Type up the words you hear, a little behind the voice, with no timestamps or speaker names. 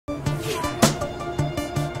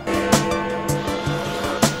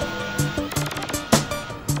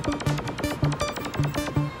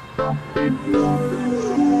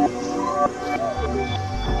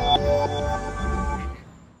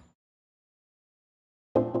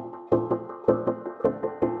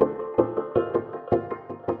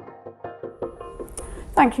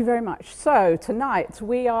Thank you very much. So tonight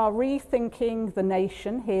we are rethinking the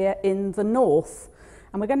nation here in the North,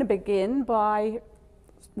 and we're going to begin by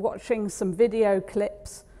watching some video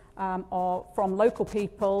clips from local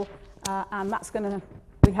people, and that's going to,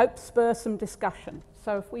 we hope, spur some discussion.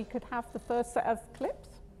 So if we could have the first set of clips.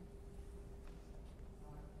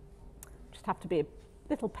 Just have to be a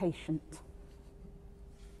little patient.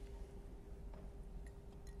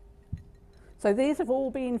 So these have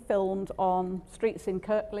all been filmed on streets in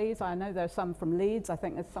Kirklees. I know there's some from Leeds, I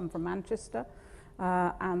think there's some from Manchester,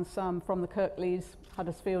 and some from the Kirklees,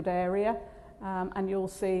 Huddersfield area. And you'll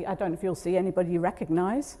see, I don't know if you'll see anybody you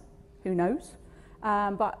recognise, who knows,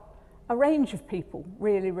 but a range of people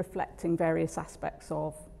really reflecting various aspects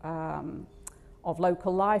of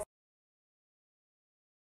local life.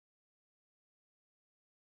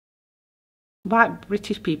 White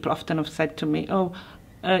British people often have said to me, oh,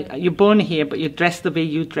 you're born here, but you're dressed the way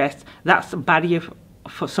you dress. That's a barrier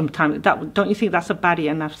for some time. Don't you think that's a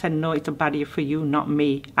barrier? And I've said, no, it's a barrier for you, not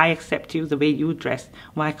me. I accept you the way you dress.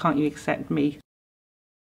 Why can't you accept me?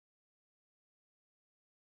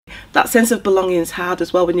 That sense of belonging is hard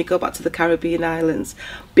as well when you go back to the Caribbean islands,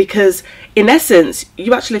 because in essence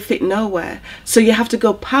you actually fit nowhere, so you have to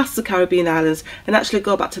go past the Caribbean islands and actually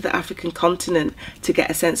go back to the African continent to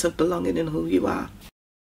get a sense of belonging in who you are.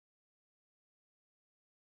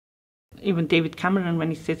 Even David Cameron,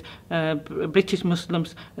 when he says British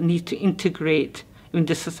Muslims need to integrate in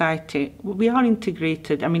the society, we are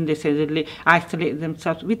integrated. I mean, they say they isolate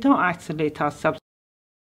themselves. We don't isolate ourselves.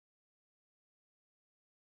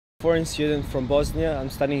 Foreign student from Bosnia.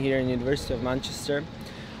 I'm studying here in University of Manchester.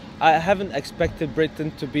 I haven't expected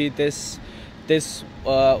Britain to be this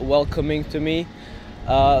welcoming to me.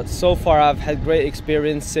 So far I've had great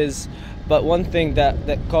experiences, but one thing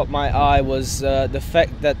that caught my eye was the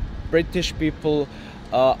fact that British people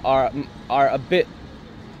are a bit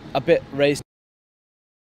racist.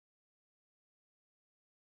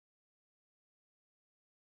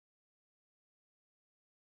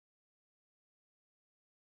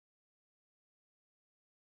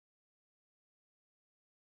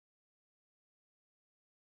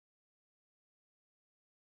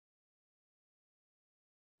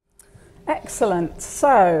 Excellent. So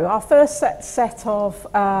our first set of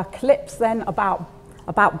clips then about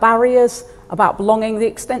barriers, about belonging, the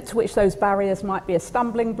extent to which those barriers might be a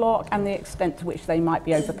stumbling block and the extent to which they might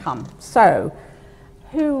be overcome. So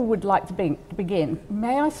who would like to begin?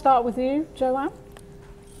 May I start with you, Joanne?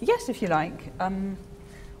 Yes, if you like.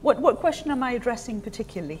 What question am I addressing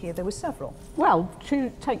particularly here? There were several. Well,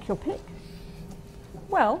 take your pick.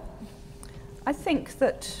 Well, I think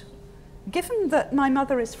that given that my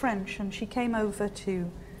mother is French and she came over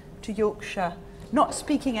to Yorkshire not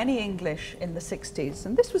speaking any English in the 60s,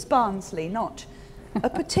 and this was Barnsley, not a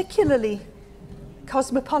particularly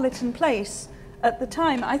cosmopolitan place at the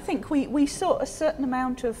time, I think we saw a certain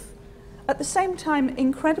amount of, at the same time,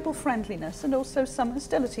 incredible friendliness and also some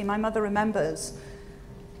hostility. My mother remembers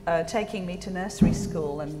taking me to nursery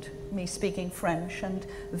school and me speaking French and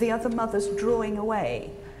the other mothers drawing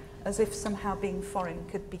away as if somehow being foreign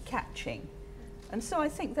could be catching. And so I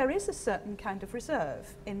think there is a certain kind of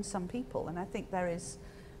reserve in some people, and I think there is,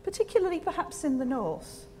 particularly perhaps in the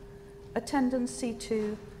North, a tendency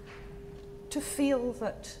to feel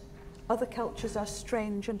that other cultures are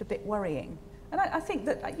strange and a bit worrying. And I think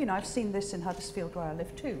that, you know, I've seen this in Huddersfield where I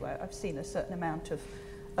live too. I've seen a certain amount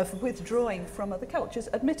of withdrawing from other cultures.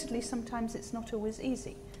 Admittedly, sometimes it's not always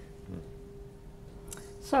easy.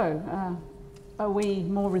 So, are we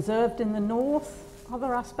more reserved in the North?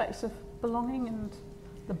 Other aspects of belonging and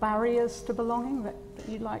the barriers to belonging that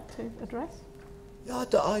you'd like to address? Yeah,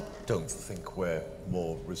 I don't think we're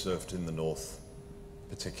more reserved in the North,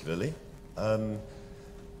 particularly. I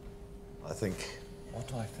think, what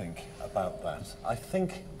do I think about that? I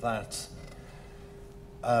think that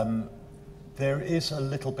there is a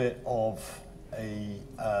little bit of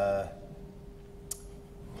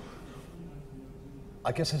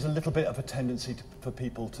I guess there's a little bit of a tendency for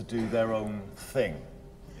people to do their own thing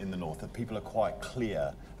in the North, that people are quite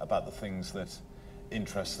clear about the things that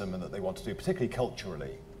interest them and that they want to do, particularly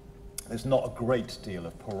culturally. There's not a great deal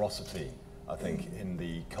of porosity, I think, in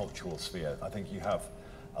the cultural sphere. I think you have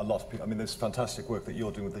a lot of people. I mean, there's fantastic work that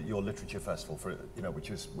you're doing with your literature festival, for you know, which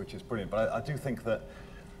is brilliant. But I do think that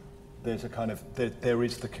there's a kind of there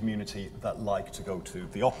is the community that like to go to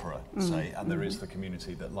the opera, say, and there is the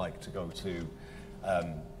community that like to go to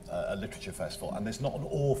a literature festival, and there's not an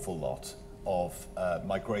awful lot of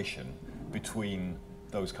migration between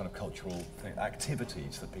those kind of cultural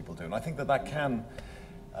activities that people do. And I think that can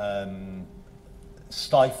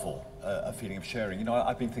stifle a feeling of sharing. You know,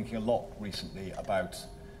 I've been thinking a lot recently about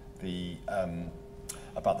the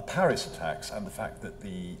Paris attacks and the fact that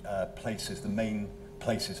the main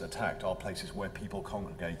places attacked are places where people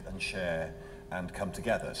congregate and share and come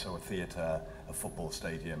together. So a theatre, a football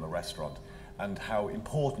stadium, a restaurant, and how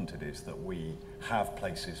important it is that we have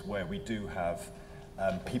places where we do have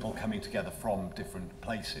people coming together from different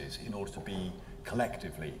places in order to be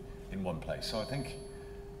collectively in one place. So I think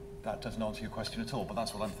that doesn't answer your question at all, but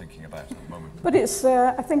that's what I'm thinking about at the moment. But it's,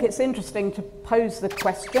 I think it's interesting to pose the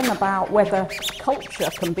question about whether culture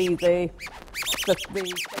can be the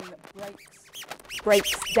thing that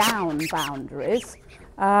breaks down boundaries.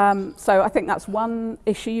 So I think that's one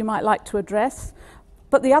issue you might like to address.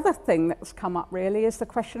 But the other thing that's come up really is the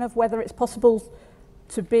question of whether it's possible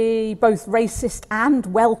to be both racist and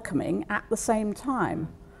welcoming at the same time,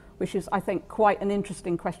 which is, I think, quite an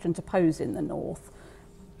interesting question to pose in the North.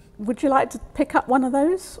 Would you like to pick up one of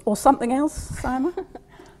those or something else, Simon?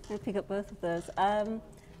 I'll pick up both of those.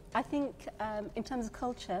 I think in terms of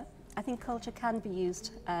culture, I think culture can be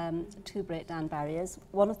used to break down barriers.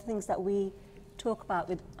 One of the things that we talk about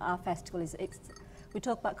with our festival is we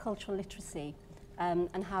talk about cultural literacy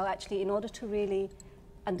and how actually in order to really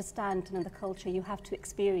understand another culture, you have to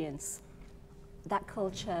experience that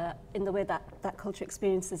culture in the way that that culture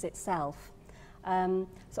experiences itself.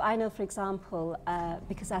 So I know, for example,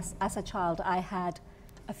 because as a child I had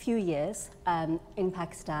a few years in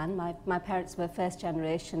Pakistan. My parents were first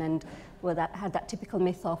generation and had that typical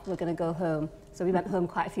myth of we're going to go home. So we went home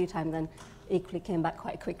quite a few times, then equally came back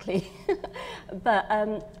quite quickly. But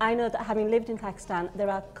I know that having lived in Pakistan, there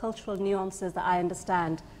are cultural nuances that I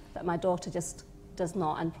understand that my daughter just does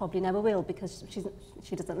not and probably never will because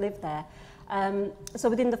she doesn't live there. So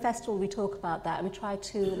within the festival we talk about that and we try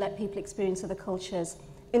to let people experience other cultures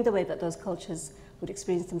in the way that those cultures would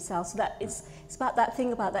experience themselves. So that it's about that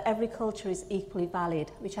thing about that every culture is equally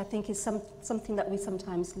valid, which I think is something that we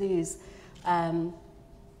sometimes lose.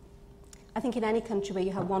 I think in any country where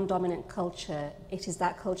you have one dominant culture, it is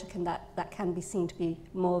that culture that can be seen to be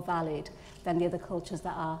more valid than the other cultures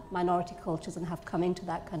that are minority cultures and have come into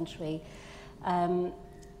that country. I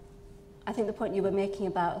think the point you were making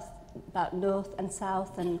about North and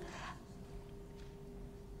South, and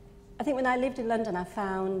I think when I lived in London I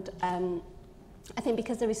found, I think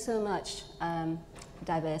because there is so much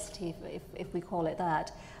diversity, if we call it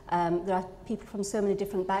that, there are people from so many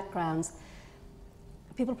different backgrounds.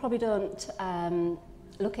 People probably don't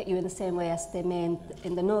look at you in the same way as they may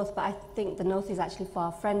in the North, but I think the North is actually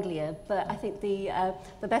far friendlier. But I think the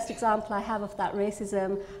best example I have of that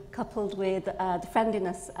racism coupled with the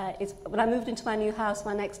friendliness is when I moved into my new house,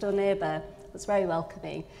 my next door neighbour was very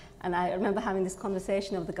welcoming. And I remember having this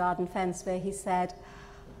conversation over the garden fence where he said,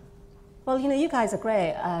 well, you know, you guys are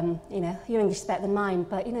great, you know, your English is better than mine,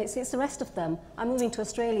 but, you know, it's the rest of them. I'm moving to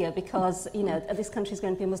Australia because, you know, this country is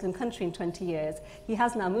going to be a Muslim country in 20 years. He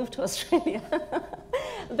has now moved to Australia.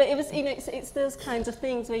 But it was, you know, it's those kinds of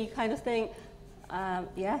things where you kind of think,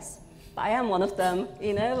 yes, but I am one of them,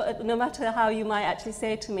 you know, no matter how you might actually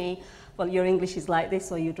say to me, well, your English is like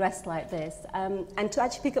this or you dress like this. And to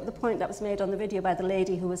actually pick up the point that was made on the video by the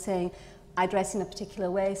lady who was saying, I dress in a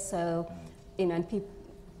particular way, so, you know, and people,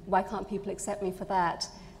 why can't people accept me for that?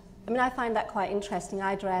 I mean, I find that quite interesting.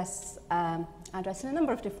 I dress in a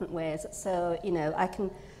number of different ways. So, you know, I can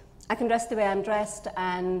dress the way I'm dressed,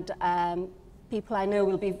 and people I know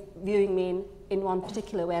will be viewing me in one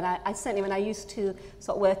particular way. And I certainly, when I used to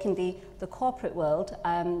sort of work in the corporate world,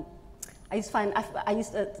 I used to find,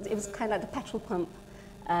 it was kind of like the petrol pump,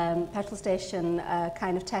 petrol station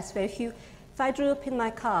kind of test, where if I drew up in my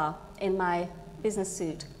car in my business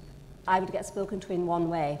suit, I would get spoken to in one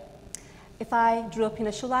way. If I drew up in a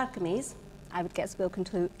shalwar kameez, I would get spoken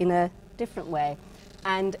to in a different way.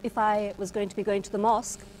 And if I was going to be going to the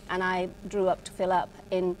mosque and I drew up to fill up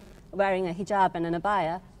in wearing a hijab and an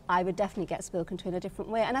abaya, I would definitely get spoken to in a different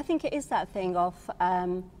way. And I think it is that thing of,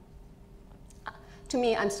 to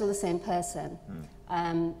me, I'm still the same person.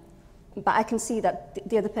 But I can see that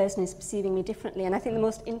the other person is perceiving me differently. And I think the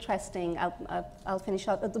most interesting, I'll finish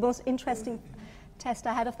up, the most interesting test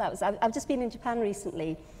I had of that was, I've just been in Japan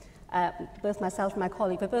recently, both myself and my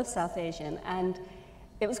colleague, we're both South Asian, and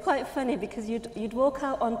it was quite funny because you'd walk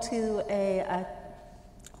out onto a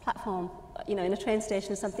platform, you know, in a train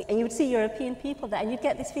station or something, and you would see European people there, and you'd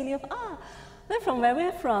get this feeling of, they're from where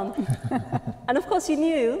we're from. And of course you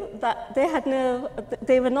knew that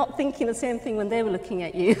they were not thinking the same thing when they were looking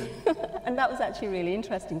at you. And that was actually really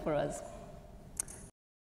interesting for us.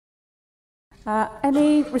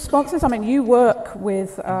 Any responses? I mean, you work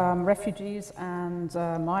with refugees and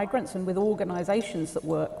migrants and with organisations that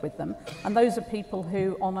work with them, and those are people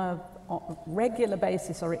who on a regular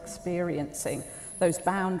basis are experiencing those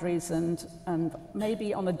boundaries and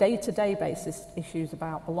maybe on a day-to-day basis issues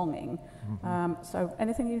about belonging. So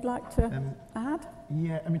anything you'd like to add?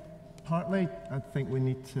 Yeah, I mean, partly I think we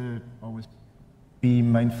need to always be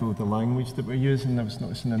mindful of the language that we're using. I was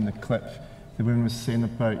noticing in the clip the woman was saying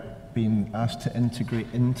about being asked to integrate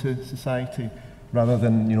into society rather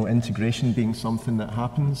than, you know, integration being something that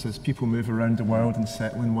happens as people move around the world and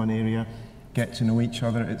settle in one area, get to know each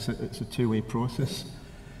other. It's a two-way process.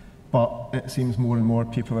 But it seems more and more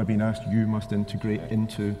people are being asked, you must integrate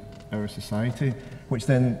into our society, which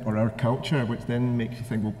then, or our culture, which then makes you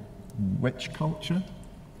think, well, which culture?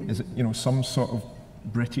 Is it, you know, some sort of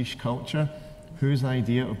British culture? Whose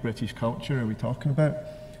idea of British culture are we talking about?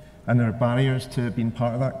 And there are barriers to being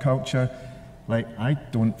part of that culture. Like, I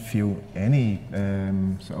don't feel any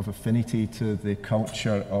sort of affinity to the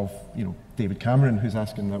culture of, you know, David Cameron, who's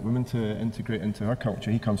asking that woman to integrate into our culture.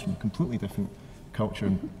 He comes from a completely different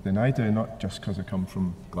culture than I do, not just because I come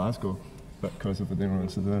from Glasgow, but because of the, you know,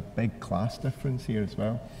 so there's a big class difference here as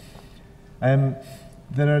well.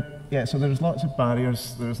 So there's lots of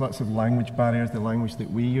barriers. There's lots of language barriers, the language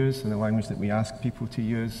that we use and the language that we ask people to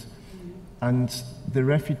use. And the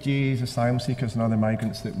refugees, asylum seekers and other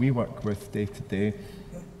migrants that we work with day to day,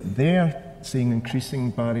 they're seeing increasing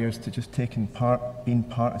barriers to just being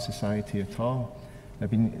part of society at all. They've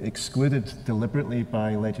been excluded deliberately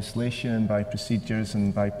by legislation, by procedures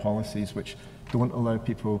and by policies which don't allow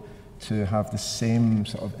people to have the same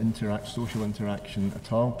sort of social interaction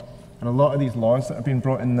at all. And a lot of these laws that have been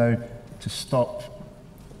brought in now to stop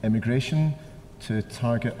immigration, to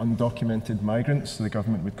target undocumented migrants, so the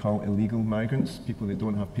government would call illegal migrants, people that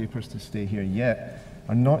don't have papers to stay here yet,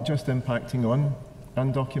 are not just impacting on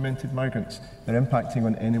undocumented migrants, they're impacting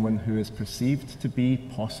on anyone who is perceived to be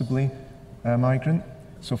possibly a migrant.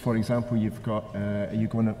 So for example, you've got, you're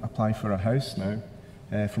going to apply for a house now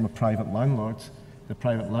from a private landlord. The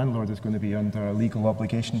private landlord is going to be under a legal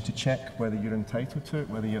obligation to check whether you're entitled to it,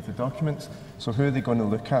 whether you have the documents. So who are they going to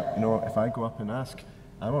look at? You know, if I go up and ask,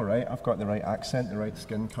 I'm all right, I've got the right accent, the right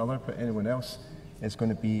skin colour, but anyone else is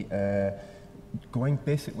going to be going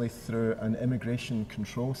basically through an immigration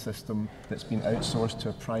control system that's been outsourced to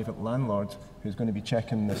a private landlord who's going to be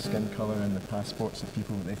checking the skin colour and the passports of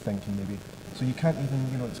people that they think can maybe. So you can't even,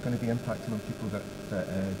 you know, it's going to be impacting on people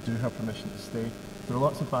that do have permission to stay. There are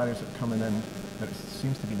lots of barriers that are coming in, but it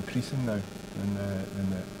seems to be increasing now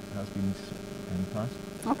than it has been in the past.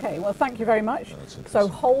 Okay, well, thank you very much. So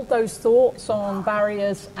hold those thoughts on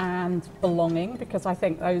barriers and belonging, because I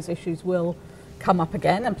think those issues will come up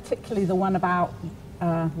again, and particularly the one about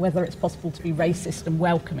whether it's possible to be racist and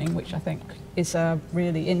welcoming, which I think is a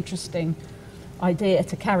really interesting idea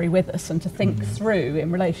to carry with us and to think through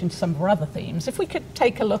in relation to some of our other themes. If we could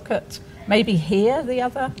take a look at maybe here the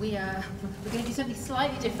other. We're going to do something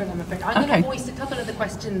slightly different, I'm afraid. I'm going to voice a couple of the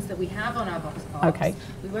questions that we have on our box parks. Okay.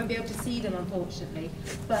 We won't be able to see them, unfortunately,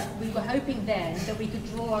 but we were hoping then that we could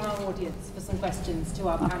draw on our audience for some questions to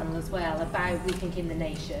our panel as well about Rethinking the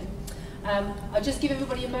Nation. I'll just give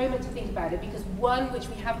everybody a moment to think about it, because one which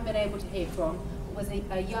we haven't been able to hear from was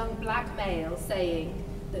a young black male saying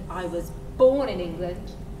that I was born in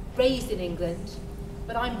England, raised in England,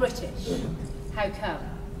 but I'm British. How come?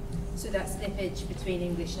 So that slippage between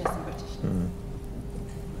Englishness and Britishness.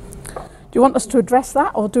 Do you want us to address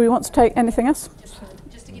that, or do we want to take anything else?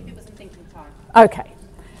 Just to give people some thinking time. Okay.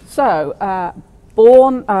 So,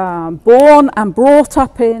 born and brought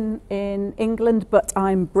up in England, but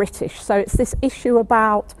I'm British. So it's this issue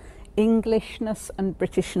about Englishness and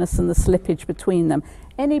Britishness and the slippage between them.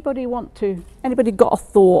 Anybody got a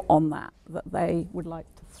thought on that they would like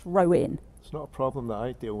to throw in? It's not a problem that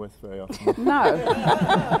I deal with very often. No.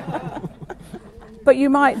 But you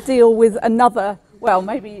might deal with another, well,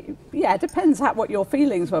 maybe, yeah, it depends what your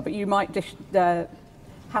feelings were, but you might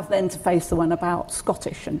have then to face the one about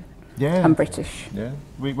Scottish and British. Yeah,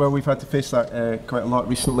 we've had to face that quite a lot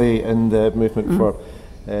recently in the movement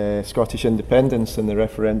for Scottish independence and the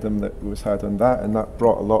referendum that was had on that, and that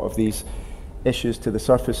brought a lot of these issues to the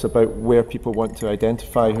surface about where people want to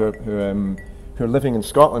identify who are living in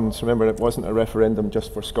Scotland. So remember, it wasn't a referendum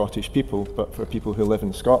just for Scottish people, but for people who live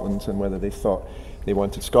in Scotland, and whether they thought they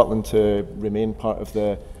wanted Scotland to remain part of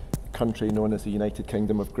the country known as the United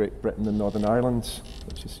Kingdom of Great Britain and Northern Ireland,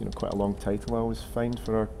 which is, you know, quite a long title I always find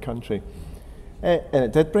for our country. And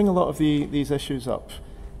it did bring a lot of these issues up.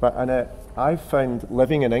 But I've found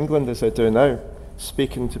living in England as I do now,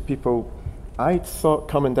 speaking to people I thought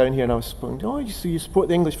coming down here and I was going, oh, so you support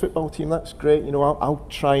the English football team, that's great, you know, I'll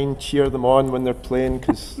try and cheer them on when they're playing,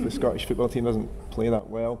 because the Scottish football team doesn't play that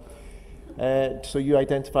well. So you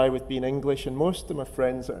identify with being English, and most of my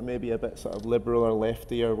friends that are maybe a bit sort of liberal or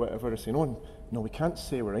lefty or whatever are saying, oh, no, we can't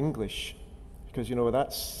say we're English, because, you know,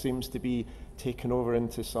 that seems to be taken over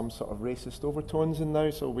into some sort of racist overtones in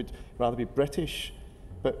now, so we'd rather be British.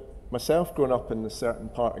 But myself, growing up in a certain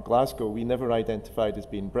part of Glasgow, we never identified as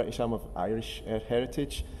being British. I'm of Irish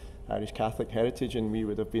heritage, Irish Catholic heritage, and we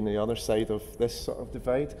would have been the other side of this sort of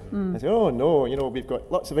divide. I say, oh no, you know, we've got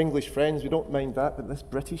lots of English friends, we don't mind that, but this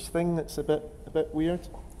British thing, that's a bit weird.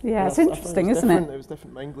 Yeah, it's interesting, isn't it? It was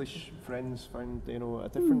different. My English friends found, you know, a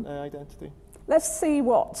different identity. Let's see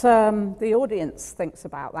what the audience thinks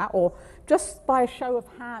about that, or just by a show of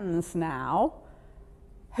hands now,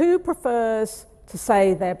 who prefers to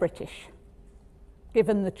say they're British,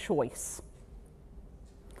 given the choice?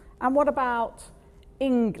 And what about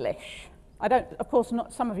English? I don't, of course,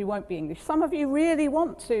 not some of you won't be English. Some of you really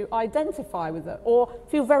want to identify with it, or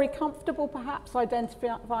feel very comfortable perhaps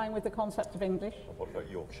identifying with the concept of English. What about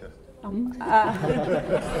Yorkshire?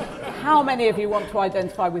 How many of you want to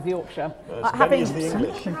identify with Yorkshire? As many as the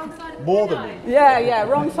English. More than me. Yeah,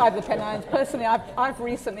 wrong side of the Pennines. Personally, I've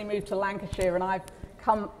recently moved to Lancashire, and I've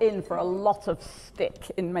come in for a lot of stick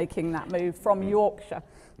in making that move from Yorkshire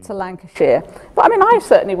to Lancashire. But I mean,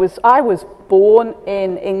 I was born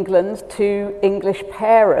in England to English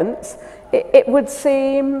parents. It would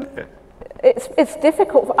seem, it's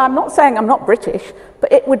difficult. I'm not saying I'm not British,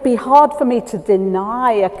 but it would be hard for me to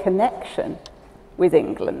deny a connection with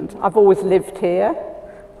England. I've always lived here.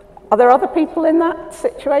 Are there other people in that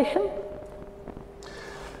situation?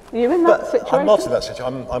 Are you in that situation? I'm not in that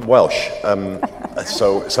situation. I'm Welsh,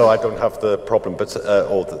 so I don't have the problem, but I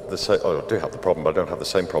do have the problem, but I don't have the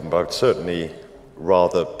same problem. But I would certainly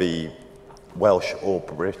rather be Welsh or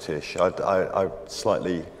British. I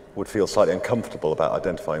would feel slightly uncomfortable about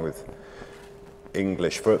identifying with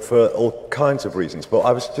English for all kinds of reasons. But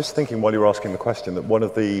I was just thinking while you were asking the question that one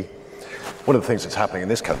of the things that's happening in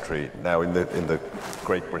this country now, in the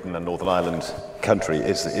Great Britain and Northern Ireland country,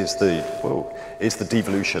 is the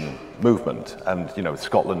devolution movement. And you know,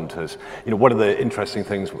 Scotland has, you know, one of the interesting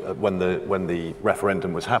things when the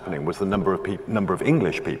referendum was happening was the number of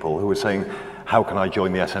English people who were saying, how can I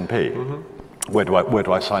join the SNP? Mm-hmm. Where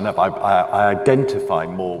do I sign up? I identify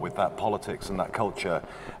more with that politics and that culture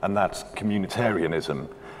and that communitarianism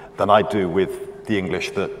than I do with the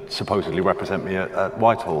English that supposedly represent me at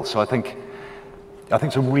Whitehall. So I think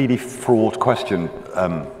it's a really fraught question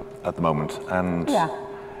at the moment. And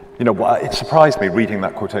you know, it surprised me reading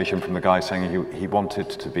that quotation from the guy saying he wanted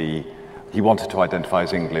to identify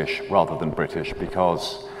as English rather than British,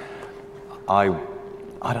 because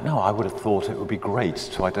I don't know, I would have thought it would be great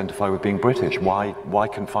to identify with being British. Why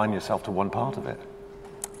confine yourself to one part of it?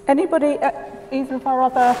 Anybody, either of our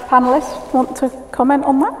other panellists, want to comment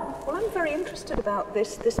on that? Well, I'm very interested about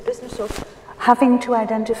this business of having to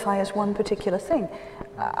identify as one particular thing.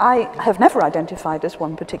 I have never identified as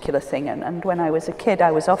one particular thing, and when I was a kid,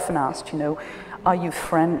 I was often asked, you know, are you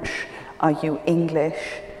French? Are you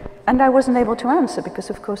English? And I wasn't able to answer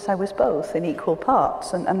because, of course, I was both in equal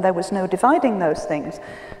parts, and there was no dividing those things.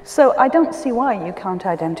 So I don't see why you can't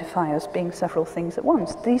identify as being several things at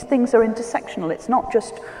once. These things are intersectional. It's not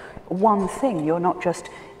just one thing. You're not just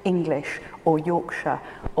English or Yorkshire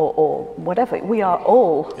or whatever. We are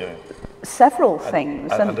all several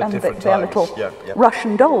things, and they're little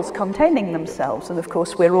Russian dolls containing themselves. And, of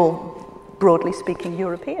course, we're all, broadly speaking,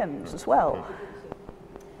 Europeans as well.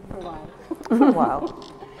 For a while. For a while.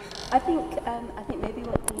 I think maybe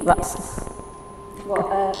what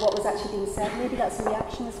was actually being said, maybe that's a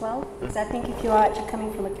reaction as well. Because I think if you are actually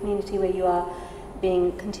coming from a community where you are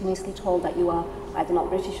being continuously told that you are either not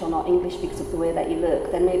British or not English because of the way that you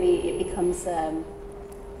look, then maybe it becomes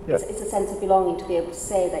it's a sense of belonging to be able to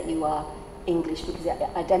say that you are English because it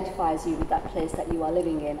identifies you with that place that you are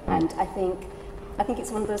living in. And I think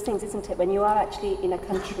it's one of those things, isn't it? When you are actually in a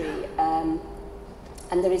country and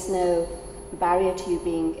there is no barrier to you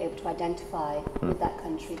being able to identify with that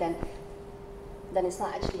country, then it's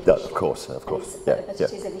not actually an issue. Of course. But it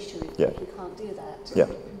is an issue if you can't do that. Yeah.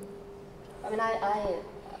 I mean, I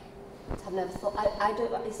have never thought. I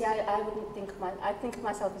wouldn't think I think of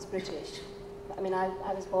myself as British. I mean,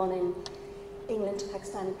 I was born in England to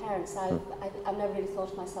Pakistani parents. I've never really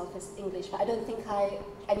thought of myself as English, but I don't think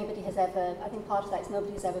anybody has ever. I think part of that is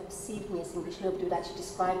nobody has ever perceived me as English. Nobody would actually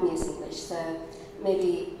describe me as English. So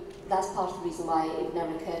maybe that's part of the reason why it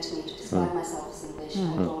never occurred to me to describe myself as English.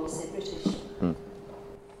 I would always say British.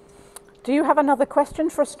 Do you have another question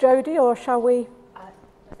for us, Jodie, or shall we?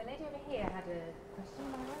 The lady over here had a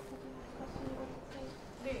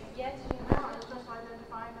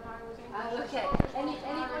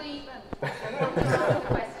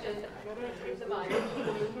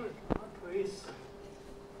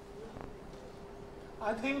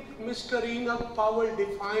Mr. Irna Powell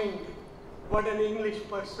defined what an English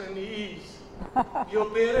person is. Your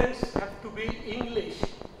parents have to be English.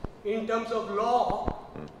 In terms of law,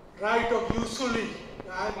 right of usuli,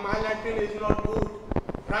 my Latin is not good,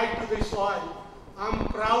 right to the soil. I'm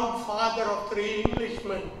proud father of 3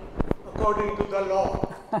 Englishmen, according to the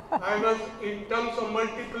law. I was, in terms of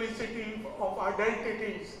multiplicity of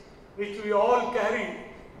identities, which we all carry,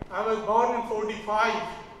 I was born in 45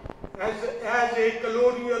 as a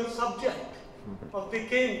colonial subject of the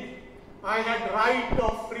king. I had right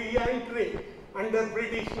of free entry under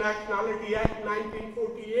British Nationality Act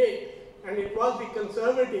 1948, and it was the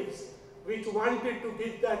Conservatives which wanted to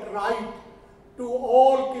give that right to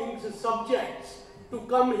all king's subjects to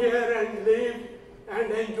come here and live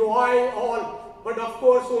and enjoy all. But of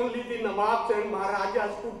course only the Nawabs and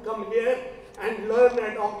Maharajas could come here and learn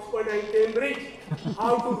at Oxford and Cambridge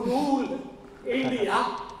how to rule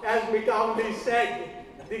India. As McInnes said,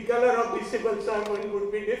 the color of the civil servant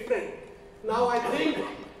would be different. Now I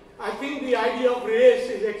think the idea of race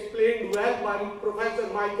is explained well by Professor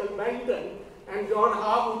Michael Benton and John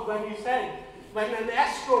Harwood when he said, when an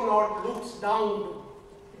astronaut looks down,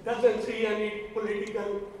 doesn't see any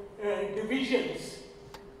political divisions.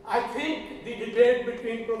 I think the debate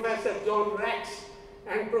between Professor John Rex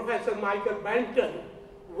and Professor Michael Benton,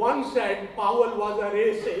 one said Powell was a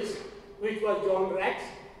racist, which was John Rex,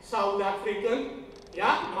 South African,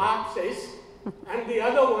 Marxist, and the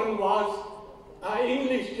other one was an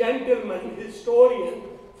English gentleman, historian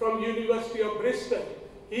from University of Bristol.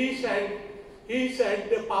 He said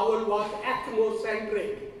Powell was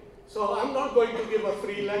ethnocentric. So I'm not going to give a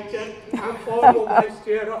free lecture. I'm former vice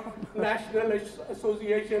chair of National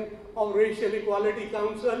Association of Racial Equality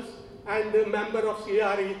Councils and a member of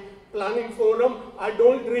CRE Planning Forum. I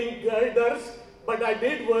don't drink girders, but I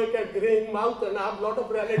did work at Greenmouth and I have a lot of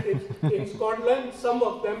relatives in Scotland. Some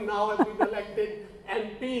of them now have been elected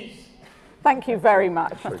MPs. Thank you very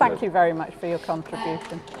much. Thank you very much for your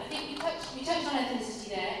contribution. I think we touched on ethnicity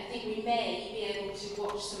there. I think we may be able to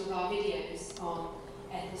watch some of our videos on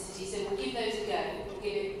ethnicity, so we'll give those a go. We'll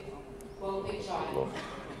give it one big try.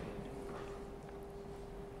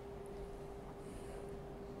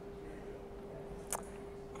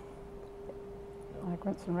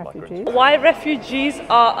 Migrants and refugees. Why refugees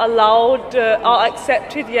are allowed, are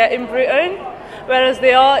accepted in Britain, whereas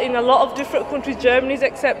they are in a lot of different countries. Germany is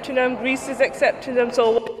accepting them, Greece is accepting them,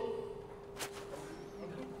 so...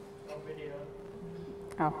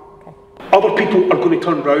 Other people are going to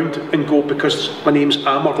turn round and go, because my name's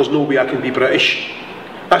Amar, there's no way I can be British.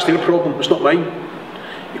 That's their problem, it's not mine.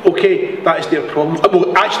 Okay, that is their problem.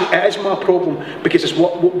 Well, actually, it is my problem, because it's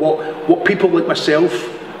what people like myself,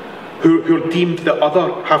 who are deemed the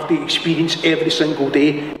other, have to experience every single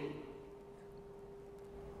day.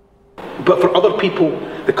 But for other people,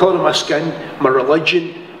 the colour of my skin, my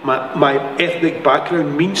religion, my ethnic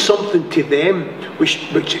background means something to them, which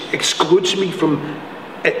excludes me from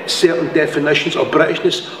certain definitions of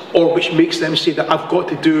Britishness, or which makes them say that I've got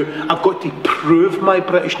to prove my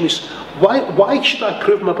Britishness. Why should I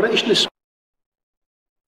prove my Britishness?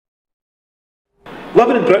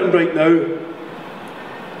 Living in Britain right now,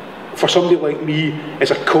 for somebody like me,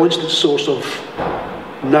 is a constant source of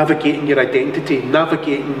navigating your identity,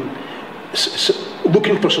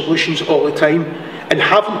 looking for solutions all the time, and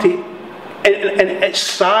having to, and it's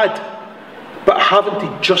sad, but having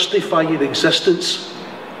to justify your existence,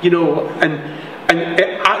 you know, and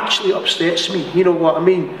it actually upsets me, you know what I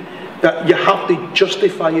mean? That you have to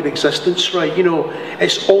justify your existence, right? You know,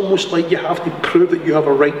 it's almost like you have to prove that you have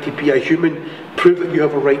a right to be a human, prove that you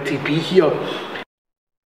have a right to be here.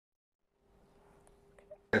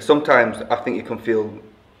 Sometimes I think you can feel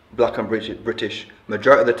black and British.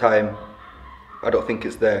 Majority of the time, I don't think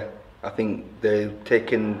it's there. I think they're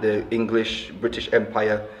taking the British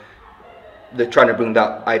Empire, they're trying to bring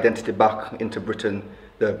that identity back into Britain,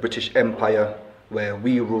 the British Empire, where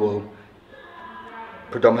we rule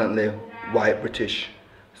predominantly white British.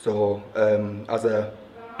 So as a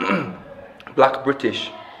black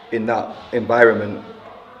British in that environment,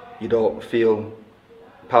 you don't feel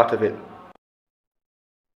part of it.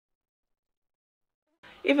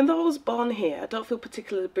 Even though I was born here, I don't feel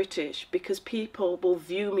particularly British, because people will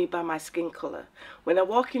view me by my skin colour. When I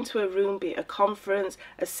walk into a room, be it a conference,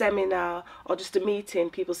 a seminar, or just a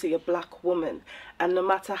meeting, people see a black woman. And no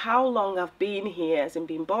matter how long I've been here, as in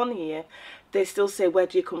being born here, they still say, where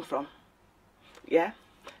do you come from? Yeah?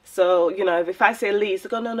 So, you know, if I say Leeds, they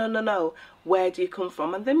go, no, no, no, no, where do you come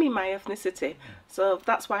from? And they mean my ethnicity. So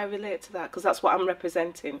that's why I relate to that, because that's what I'm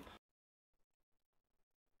representing.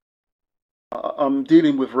 I'm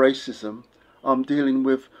dealing with racism I'm dealing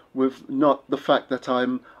with not the fact that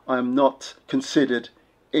I'm not considered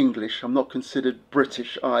English. I'm not considered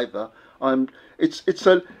British either. It's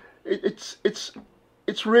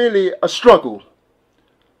really a struggle,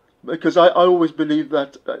 because I always believe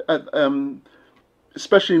that,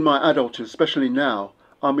 especially in my adulthood, especially now,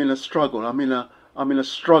 I'm in a struggle. I'm in a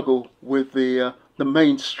struggle with the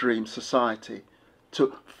mainstream society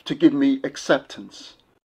to give me acceptance.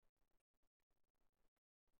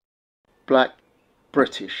 Black,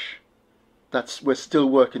 British. We're still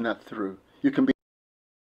working that through. You can be.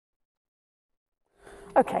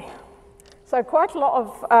 Okay. So quite a lot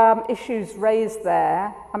of issues raised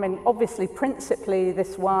there. I mean, obviously, principally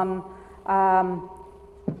this one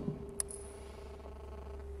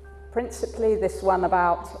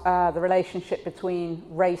about the relationship between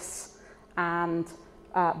race and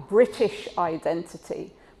British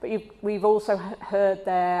identity. But we've also heard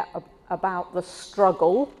there about the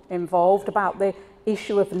struggle involved, about the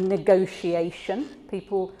issue of negotiation,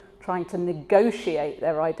 people trying to negotiate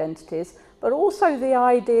their identities, but also the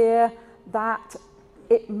idea that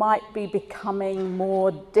it might be becoming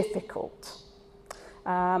more difficult.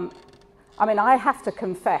 I mean, I have to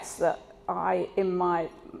confess that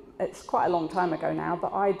it's quite a long time ago now,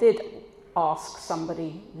 but I did ask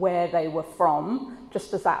somebody where they were from,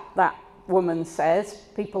 just as that woman says.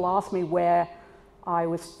 People ask me where I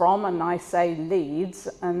was from, and I say Leeds,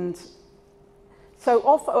 and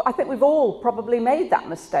so I think we've all probably made that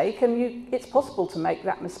mistake, and it's possible to make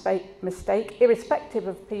that mistake irrespective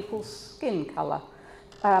of people's skin colour.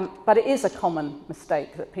 But it is a common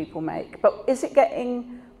mistake that people make. But is it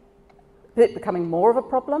becoming more of a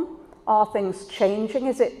problem? Are things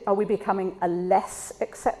changing? Are we becoming a less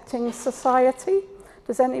accepting society?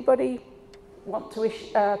 Does anybody want to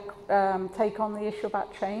take on the issue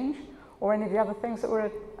about change, or any of the other things that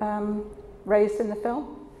were raised in the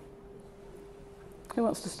film? Who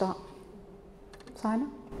wants to start?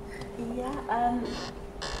 Simon? Yeah,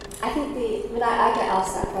 I think I get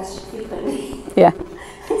asked that question frequently. Yeah.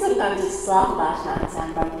 Sometimes it's laugh about it and say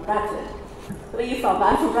I'm from Bradford. Where are you from?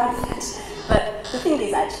 I'm from Bradford. But the thing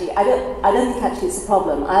is, actually, I don't think actually it's a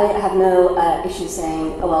problem. I have no issue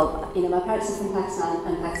saying, oh well, you know, my parents are from Pakistan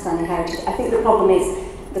and Pakistani heritage. I think the problem is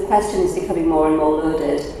the question is becoming more and more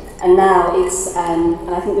loaded. And now it's, and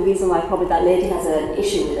I think the reason why probably that lady has an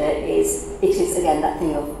issue with it is again that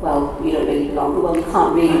thing of, well, you don't really belong, well, you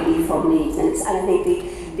can't really be from Leeds. And I think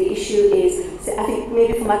the issue is, I think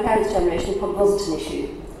maybe for my parents' generation it probably wasn't an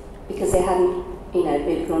issue, because they hadn't, you know,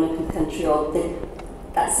 they'd grown up in the country, or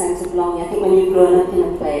that sense of belonging. I think when you've grown up in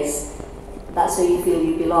a place, that's where you feel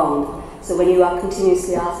you belong. So when you are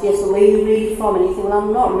continuously asked, yes, well, where are you really from? And you think, well,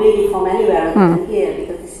 I'm not really from anywhere other than here,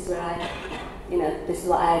 because this is where this is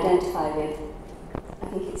what I identify with. I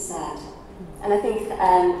think it's sad. And I think,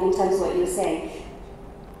 in terms of what you were saying,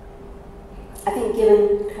 I think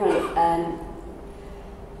given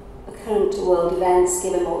current world events,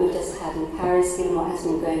 given what we've just had in Paris, given what has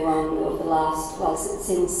been going on over the last, well,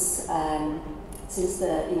 since 9/11,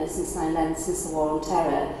 since the war on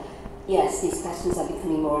terror, yes, these questions are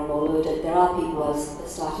becoming more and more loaded. There are people who are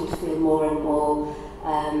starting to feel more and more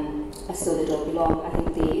as though they don't belong. I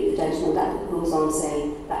think the gentleman that goes on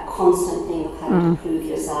saying that constant thing of having to prove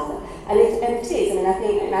yourself, and it is. I mean, I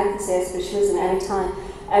think, and I can say especially every time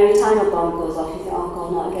a bomb goes off, you think, oh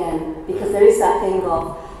God, not again, because there is that thing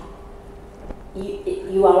of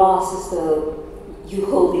you are asked as though you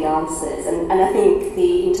hold the answers, and I think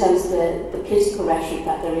in terms of the political rhetoric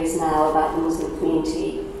that there is now about the Muslim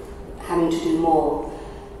community having to do more.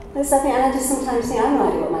 There's something, and I just sometimes think, I have no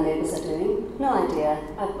idea what my neighbours are doing. No idea.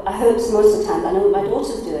 I hope most of the time I know what my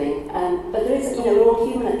daughter's doing. But there is, we're all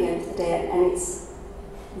human at the end of the day, and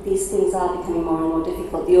these things are becoming more and more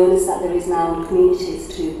difficult. The onus that there is now on communities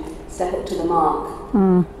to step up to the mark,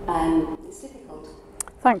 it's difficult.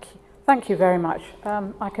 Thank you very much.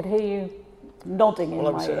 I could hear you nodding in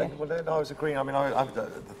my ear. I was agreeing. I mean,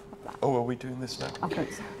 are we doing this now? I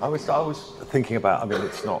think so. I was thinking about. I mean,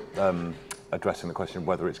 it's not addressing the question of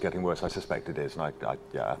whether it's getting worse. I suspect it is, and I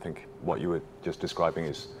think what you were just describing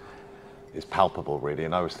is palpable, really.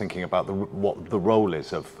 And I was thinking about what the role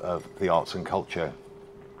is of the arts and culture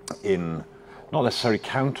in not necessarily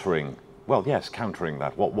countering. Well, yes, countering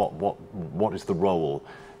that. What is the role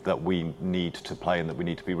that we need to play and that we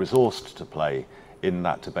need to be resourced to play in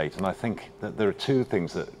that debate? And I think that there are two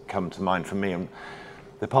things that come to mind for me, and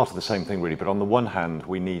they're part of the same thing, really. But on the one hand,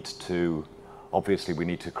 we need to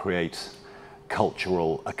create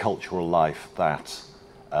a cultural life that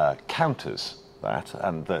counters that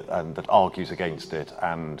and that argues against it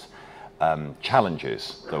and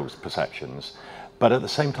challenges those perceptions. But at the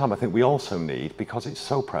same time, I think we also need, because it's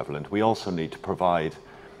so prevalent, we also need to provide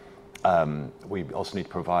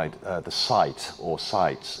the site or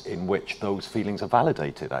sites in which those feelings are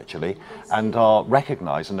validated, actually, and are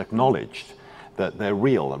recognised and acknowledged that they're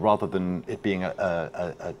real, rather than it being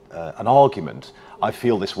an argument. I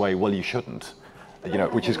feel this way. Well, you shouldn't. You know,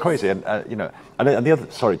 which is crazy. And you know, and the other,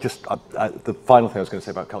 sorry, just the final thing I was going to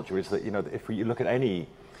say about culture is that, you know, if you look at any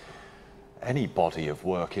body of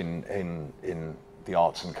work in the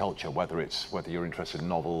arts and culture, whether you're interested in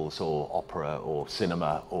novels or opera or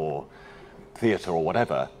cinema or theatre or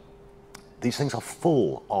whatever, these things are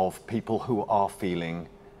full of people who are feeling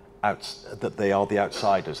that they are the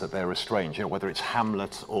outsiders, that they're estranged. You know, whether it's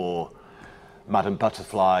Hamlet or Madame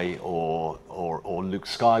Butterfly or Luke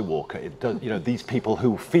Skywalker, you know, these people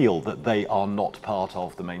who feel that they are not part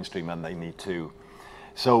of the mainstream and they need to.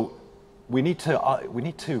 So we need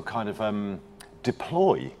to kind of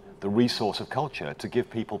deploy the resource of culture to give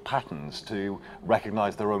people patterns to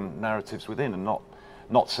recognise their own narratives within, and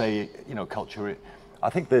not say, you know, culture.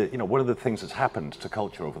 I think that, you know, one of the things that's happened to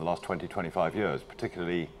culture over the last 20, 25 years,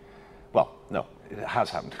 particularly, well, no, it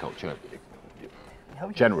has happened to culture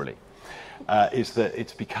generally, is that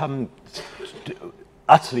it's become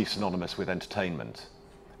utterly synonymous with entertainment,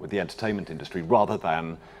 with the entertainment industry, rather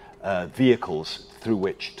than vehicles through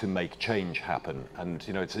which to make change happen. And,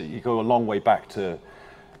 you know, you go a long way back to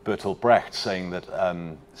Bertolt Brecht saying that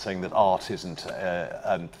art isn't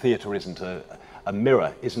and theatre isn't a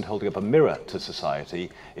mirror, isn't holding up a mirror to society.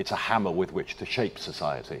 It's a hammer with which to shape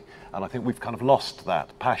society. And I think we've kind of lost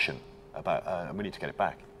that passion about, and we need to get it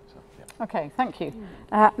back. So, yeah. Okay, thank you.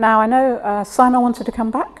 Now I know Simon wanted to come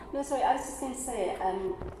back. No, sorry, I was just going to say,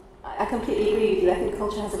 I completely agree with you. I think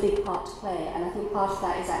culture has a big part to play, and I think part of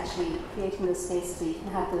that is actually creating those spaces where you can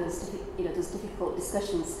have those, you know, those difficult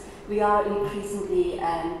discussions. We are increasingly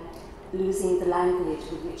losing the language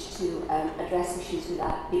with which to address issues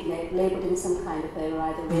without being labelled in some kind of way. We're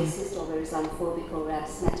either racist or we're Islamophobic or we're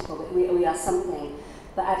anti-Semitic, or we are something.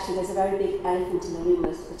 But actually there's a very big elephant in the room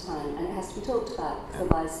most of the time, and it has to be talked about,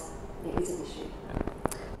 otherwise it is an issue.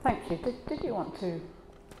 Thank you. Did you want to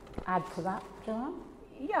add to that, Joanne?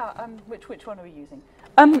 Yeah, which one are we using?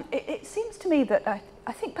 It seems to me that I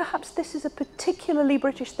think perhaps this is a particularly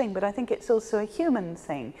British thing, but I think it's also a human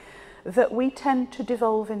thing, that we tend to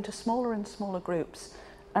devolve into smaller and smaller groups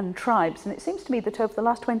and tribes. And it seems to me that over the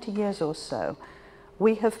last 20 years or so,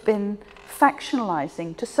 we have been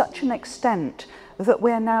factionalising to such an extent that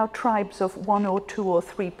we're now tribes of 1 or 2 or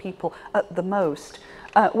 3 people at the most.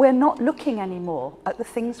 We're not looking anymore at the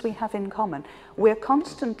things we have in common. We're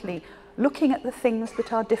constantly looking at the things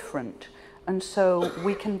that are different. And so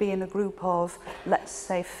we can be in a group of, let's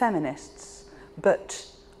say, feminists, but,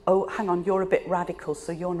 oh, hang on, you're a bit radical,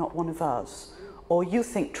 so you're not one of us. Or you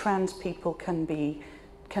think trans people can be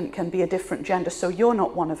a different gender, so you're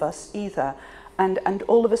not one of us either. And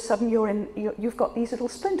all of a sudden you've got these little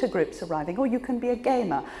splinter groups arriving. Or you can be a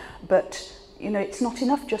gamer, but, you know, it's not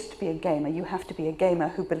enough just to be a gamer. You have to be a gamer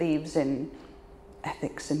who believes in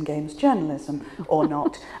ethics in games journalism or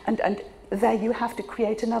not. And there you have to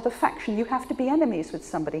create another faction. You have to be enemies with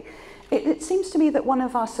somebody. It seems to me that one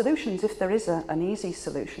of our solutions, if there is an easy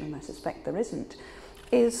solution, and I suspect there isn't,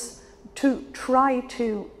 is to try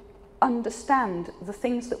to understand the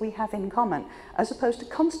things that we have in common, as opposed to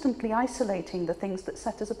constantly isolating the things that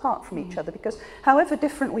set us apart from each other. Because however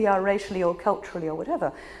different we are racially or culturally or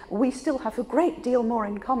whatever, we still have a great deal more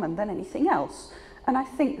in common than anything else. And I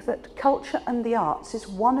think that culture and the arts is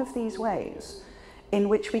one of these ways in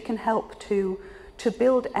which we can help to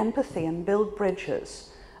build empathy and build bridges,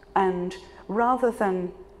 and rather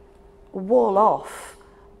than wall off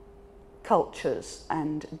cultures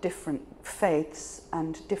and different faiths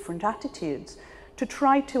and different attitudes, to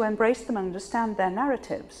try to embrace them and understand their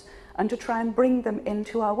narratives and to try and bring them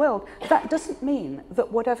into our world. That doesn't mean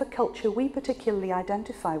that whatever culture we particularly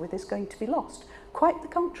identify with is going to be lost. Quite the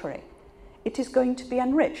contrary. It is going to be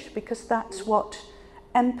enriched, because that's what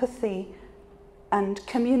empathy and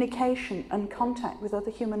communication and contact with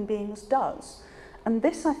other human beings does. And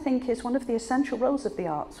this, I think, is one of the essential roles of the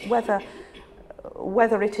arts, whether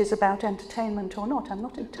it is about entertainment or not. I'm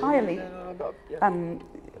not entirely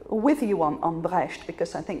with you on Brecht,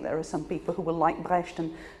 because I think there are some people who will like Brecht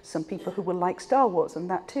and some people who will like Star Wars, and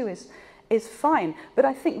that too is fine. But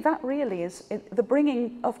I think that really is the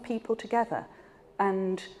bringing of people together,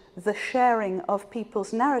 and the sharing of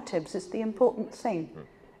people's narratives is the important thing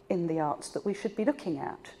in the arts that we should be looking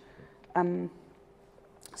at.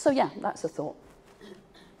 So yeah, that's a thought.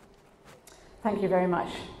 Thank you very much.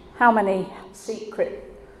 How many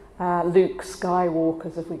secret Luke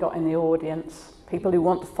Skywalkers have we got in the audience? people who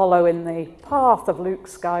want to follow in the path of Luke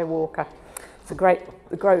Skywalker. It's a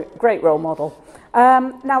great role model.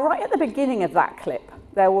 Now, right at the beginning of that clip,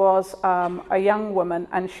 there was a young woman,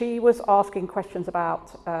 and she was asking questions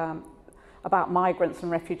about migrants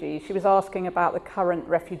and refugees. She was asking about the current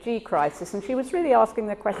refugee crisis, and she was really asking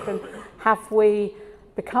the question, have we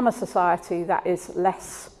become a society that is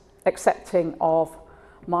less accepting of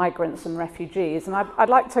migrants and refugees? And I'd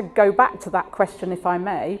like to go back to that question, if I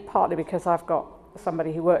may, partly because I've got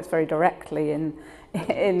somebody who works very directly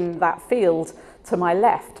in that field to my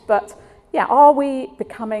left. But yeah, are we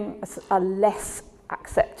becoming a less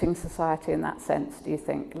accepting society in that sense, do you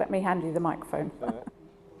think? Let me hand you the microphone.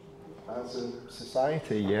 As a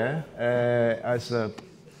society, yeah. As a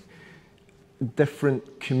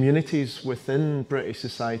different communities within British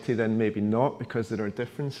society, then maybe not, because there are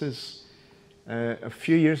differences. A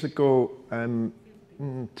few years ago, 10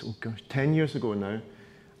 years ago now,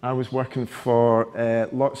 I was working for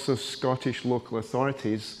lots of Scottish local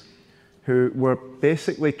authorities who were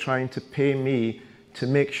basically trying to pay me to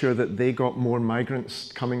make sure that they got more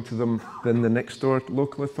migrants coming to them than the next door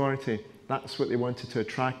local authority. That's what they wanted, to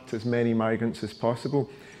attract as many migrants as possible.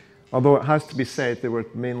 Although it has to be said, they were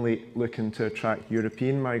mainly looking to attract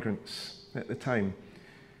European migrants at the time.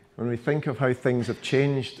 When we think of how things have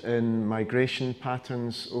changed in migration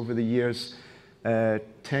patterns over the years,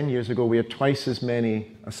 10 years ago we had twice as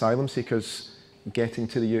many asylum seekers getting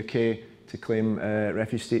to the UK to claim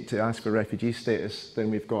to ask for refugee status than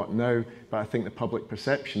we've got now. But I think the public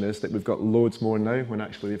perception is that we've got loads more now, when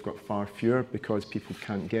actually we've got far fewer, because people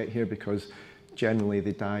can't get here, because generally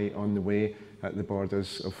they die on the way at the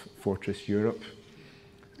borders of Fortress Europe.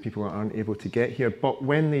 People aren't able to get here. But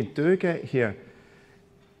when they do get here,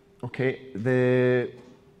 okay, the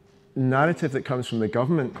narrative that comes from the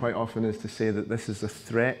government quite often is to say that this is a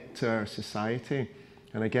threat to our society.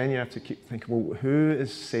 And again, you have to keep thinking, well, who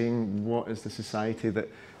is saying what is the society that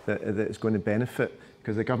is going to benefit?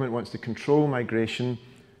 Because the government wants to control migration,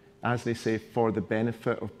 as they say, for the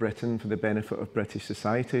benefit of Britain, for the benefit of British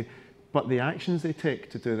society. But the actions they take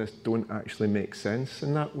to do this don't actually make sense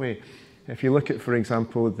in that way. If you look at, for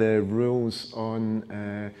example, the rules on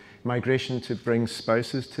migration to bring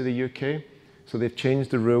spouses to the UK, so they've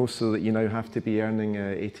changed the rules so that you now have to be earning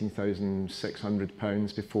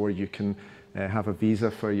 £18,600 before you can have a visa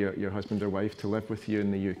for your husband or wife to live with you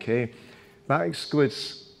in the UK. That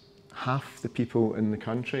excludes half the people in the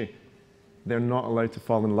country. They're not allowed to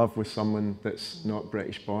fall in love with someone that's not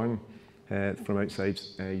British born from outside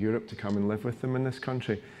Europe to come and live with them in this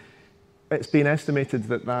country. It's been estimated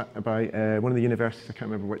that by one of the universities, I can't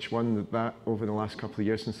remember which one, that over the last couple of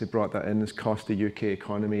years since they brought that in has cost the UK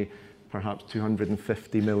economy perhaps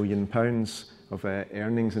 £250 million of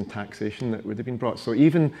earnings and taxation that would have been brought. So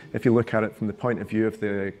even if you look at it from the point of view of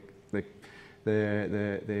the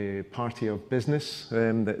party of business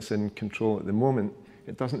that's in control at the moment,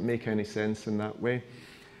 it doesn't make any sense in that way.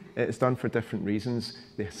 It's done for different reasons.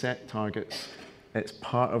 They set targets. It's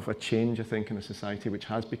part of a change, I think, in a society which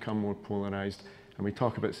has become more polarised. And we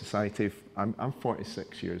talk about society, I'm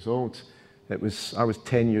 46 years old. I was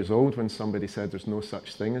 10 years old when somebody said there's no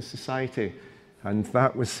such thing as society. And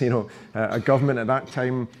that was, a government at that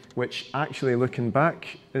time, which actually, looking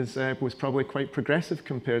back, was probably quite progressive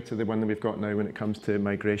compared to the one that we've got now when it comes to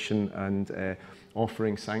migration and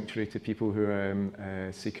offering sanctuary to people who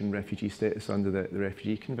are seeking refugee status under the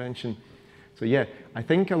Refugee Convention. So yeah, I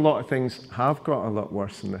think a lot of things have got a lot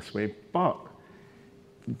worse in this way, but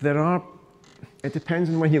it depends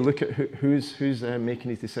on when you look at who's making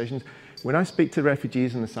these decisions. When I speak to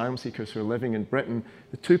refugees and asylum seekers who are living in Britain,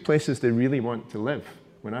 the two places they really want to live,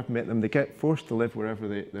 when I've met them, they get forced to live wherever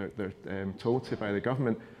they're told to by the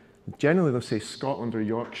government. Generally, they'll say Scotland or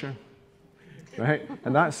Yorkshire, right?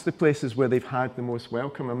 And that's the places where they've had the most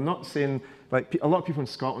welcome. I'm not saying, like, a lot of people in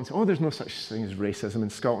Scotland say, oh, there's no such thing as racism in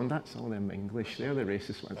Scotland. That's all them English. They're the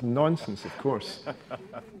racist ones. Nonsense, of course.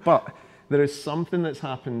 But there is something that's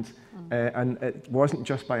happened, and it wasn't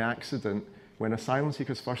just by accident. When asylum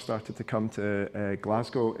seekers first started to come to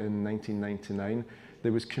Glasgow in 1999,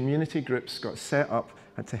 there was community groups got set up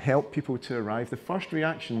and to help people to arrive. The first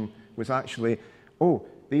reaction was actually, oh,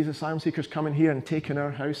 these asylum seekers coming here and taking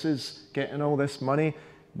our houses, getting all this money.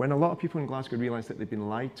 When a lot of people in Glasgow realised that they'd been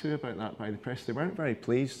lied to about that by the press, they weren't very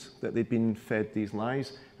pleased that they'd been fed these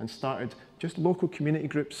lies, and started just local community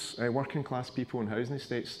groups, working class people in housing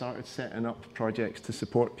estates, started setting up projects to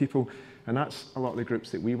support people. And that's a lot of the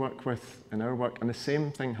groups that we work with in our work. And the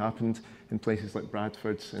same thing happened in places like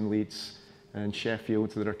Bradford and Leeds and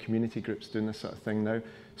Sheffield. There are community groups doing this sort of thing now.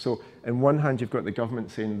 So on one hand, you've got the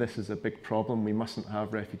government saying this is a big problem, we mustn't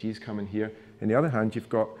have refugees coming here. On the other hand, you've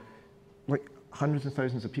got like hundreds of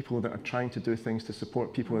thousands of people that are trying to do things to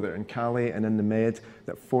support people that are in Calais and in the Med,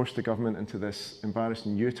 that forced the government into this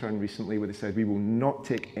embarrassing U-turn recently where they said we will not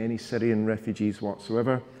take any Syrian refugees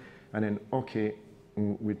whatsoever. And then, okay,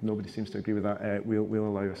 nobody seems to agree with that, we'll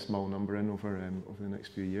allow a small number in over the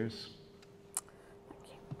next few years.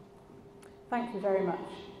 Thank you very much.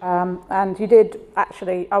 And you did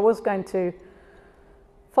actually, I was going to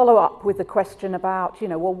follow up with the question about, you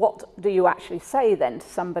know, well, what do you actually say then to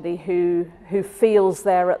somebody who feels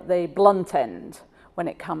they're at the blunt end when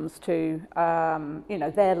it comes to, you know,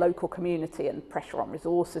 their local community and pressure on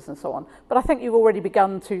resources and so on. But I think you've already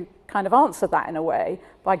begun to kind of answer that in a way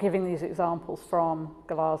by giving these examples from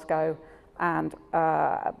Glasgow and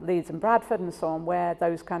Leeds and Bradford and so on, where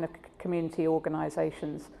those kind of community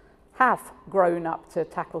organisations have grown up to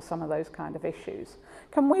tackle some of those kind of issues.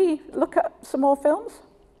 Can we look at some more films?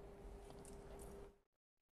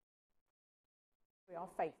 We are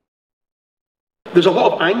faith. There's a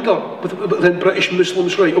lot of anger within British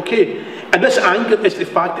Muslims, right? Okay, and this anger is the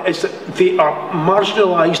fact is that they are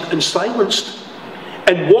marginalised and silenced,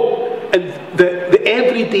 and the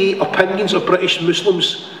everyday opinions of British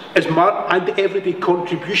Muslims and the everyday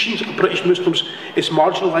contributions of British Muslims is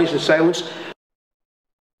marginalised and silenced.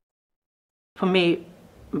 For me,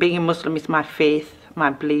 being a Muslim is my faith,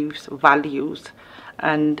 my beliefs, values,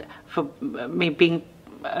 and for me being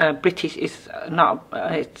British is not.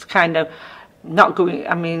 It's kind of not going.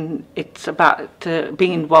 I mean, it's about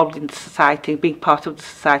being involved in society, being part of the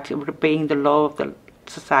society, obeying the law of the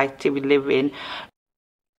society we live in.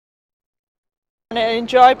 And I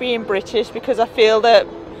enjoy being British because I feel that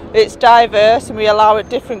it's diverse and we allow it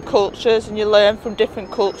different cultures, and you learn from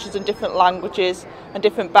different cultures and different languages and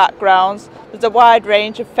different backgrounds. There's a wide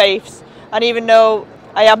range of faiths, and even though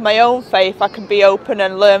I have my own faith, I can be open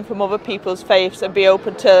and learn from other people's faiths and be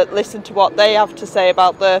open to listen to what they have to say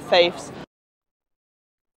about their faiths.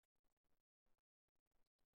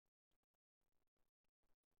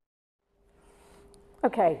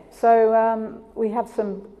 Okay, so we have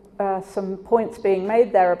some points being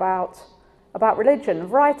made there about religion, a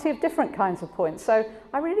variety of different kinds of points. So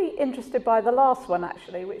I'm really interested by the last one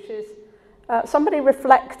actually, which is somebody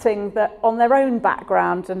reflecting that on their own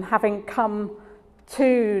background and having come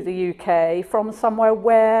to the UK from somewhere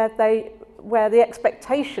where the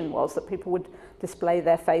expectation was that people would display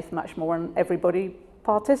their faith much more and everybody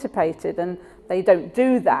participated, and they don't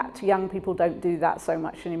do that. Young people don't do that so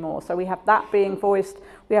much anymore. So we have that being voiced.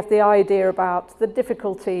 We have the idea about the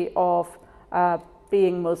difficulty of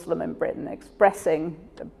being Muslim in Britain, expressing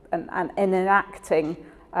and enacting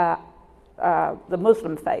the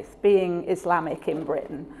Muslim faith, being Islamic in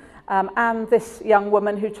Britain. And this young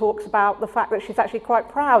woman who talks about the fact that she's actually quite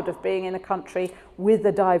proud of being in a country with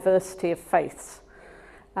a diversity of faiths.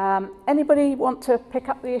 Anybody want to pick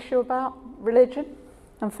up the issue about religion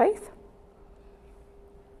and faith?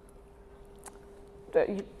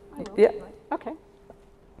 Yeah, okay.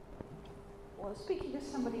 Well, speaking as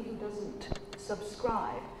somebody who doesn't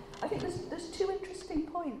subscribe, I think there's two interesting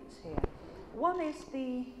points here. One is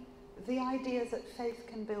the idea that faith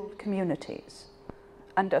can build communities.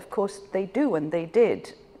 And of course they do, and they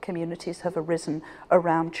did. Communities have arisen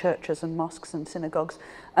around churches and mosques and synagogues,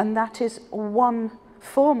 and that is one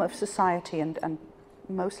form of society, and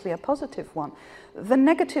mostly a positive one. The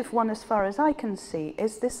negative one, as far as I can see,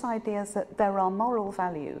 is this idea that there are moral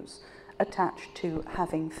values attached to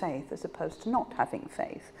having faith as opposed to not having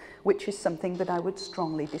faith, which is something that I would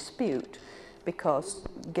strongly dispute, because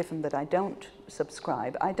given that I don't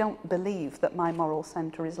subscribe, I don't believe that my moral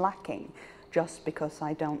centre is lacking just because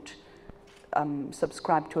I don't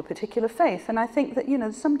subscribe to a particular faith. And I think that, you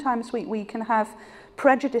know, sometimes we can have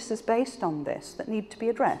prejudices based on this that need to be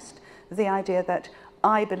addressed. The idea that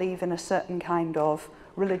I believe in a certain kind of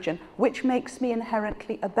religion, which makes me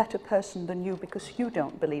inherently a better person than you because you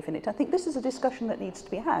don't believe in it. I think this is a discussion that needs to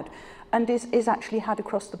be had, and is actually had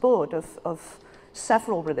across the board of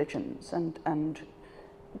several religions, and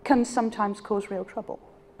can sometimes cause real trouble.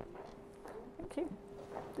 Thank you.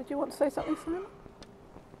 Did you want to say something, Simon?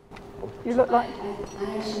 You look like...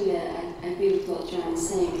 I actually agree with what Joanne's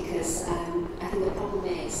saying, because I think the problem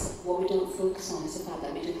is what we don't focus on is the fact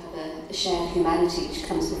that we do have a shared humanity which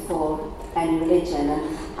comes before any religion,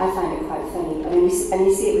 and I find it quite funny. I mean,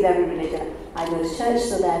 you see it with every religion. I go to church,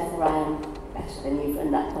 so therefore I am better than you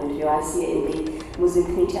from that point of view. I see it in the Muslim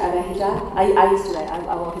community. I wear hijab. I used to wear,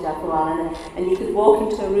 I wore hijab for a while, and you could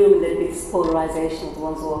walk into a room and there'd be this polarisation of the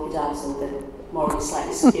ones who wore hijabs and the morally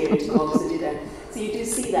slightly superior to the ones who didn't. So you do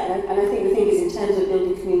see that, and I think the thing is, in terms of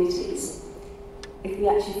building communities, if we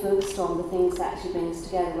actually focused on the things that actually bring us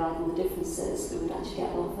together rather than the differences, we would actually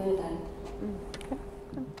get a lot further.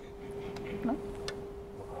 No?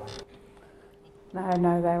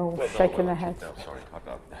 No, they're all shaking their heads. No, sorry. I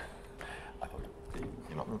thought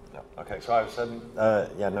you're not. No. Okay, so I was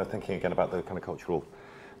thinking again about the kind of cultural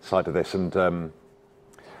side of this, and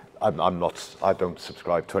I don't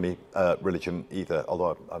subscribe to any religion either,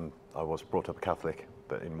 although I was brought up a Catholic,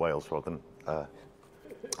 but in Wales rather than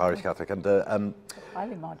Irish Catholic, and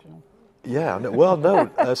highly marginal. Yeah,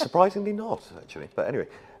 no, surprisingly not actually. But anyway,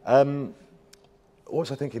 what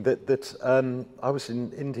was I thinking? That I was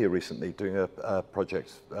in India recently doing a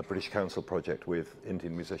project, a British Council project with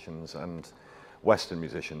Indian musicians and Western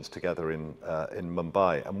musicians together in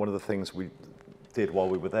Mumbai, and one of the things we did while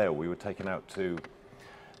we were there, we were taken out to,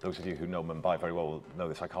 those of you who know Mumbai very well will know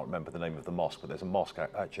this, I can't remember the name of the mosque, but there's a mosque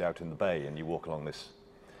actually out in the bay, and you walk along this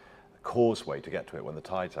causeway to get to it when the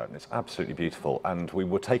tide's out, and it's absolutely beautiful. And we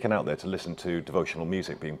were taken out there to listen to devotional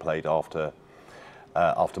music being played after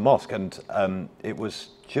mosque, and it was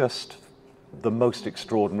just the most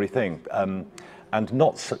extraordinary thing, and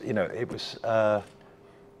not, you know, it was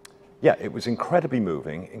it was incredibly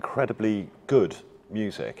moving, incredibly good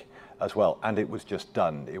music as well, and it was just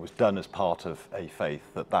done. It was done as part of a faith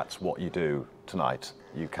that's what you do tonight.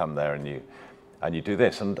 You come there and you do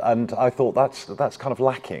this, and I thought that's kind of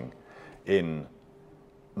lacking in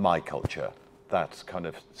my culture. That kind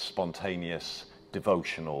of spontaneous,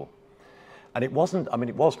 devotional, and it wasn't. I mean,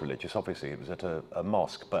 it was religious. Obviously, it was at a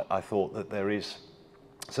mosque, but I thought that there is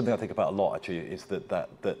something I think about a lot. Actually, is that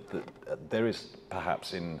there is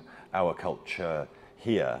perhaps in our culture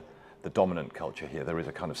here, the dominant culture here, there is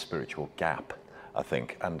a kind of spiritual gap, I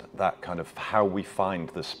think, and that kind of how we find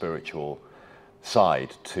the spiritual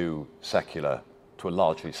side to a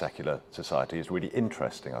largely secular society is really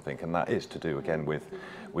interesting, I think, and that is to do again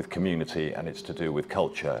with community, and it's to do with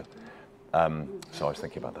culture. So I was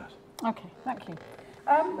thinking about that. Okay, thank you.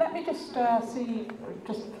 Let me just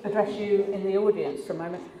address you in the audience for a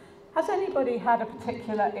moment. Has anybody had a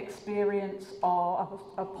particular experience or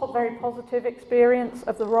a very positive experience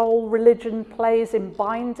of the role religion plays in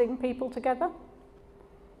binding people together?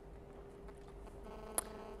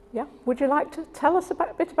 Yeah, would you like to tell us a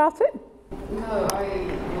bit about it? No, I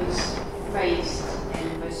was raised in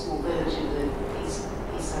a very small village in the east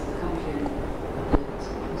side of the country,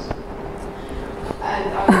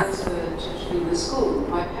 and I went to a church in the school.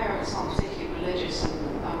 My parents aren't particularly religious,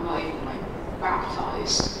 and I'm not even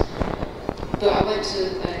baptised. But I went to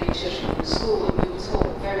a church in the school, and we were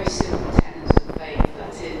taught very simple tenets of faith.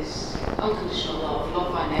 That is, unconditional love,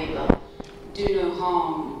 love thy neighbour, do no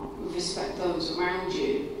harm, respect those around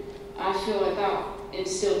you. And I feel like that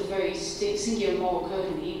instilled a very singular moral code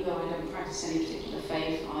in me. Even though I don't practice any particular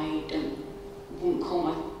faith, I wouldn't call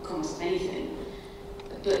myself anything.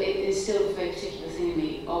 But it instilled a very particular thing in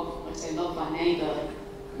me of, like I say, love thy neighbour,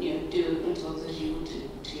 you know, do unto others as you would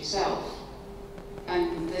to yourself.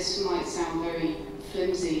 And this might sound very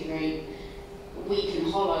flimsy, very weak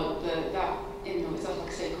and hollow, but that, in and of itself, like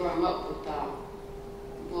I say, growing up with that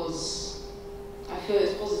I feel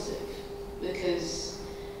it's positive, because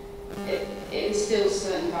it instills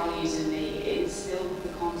certain values in me. It instilled the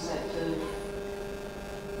concept of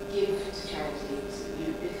give to charity, you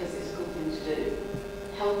know, because it's a good thing to do.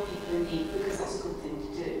 Help people in need because that's a good thing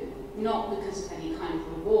to do. Not because of any kind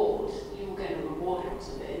of reward. You will get a reward out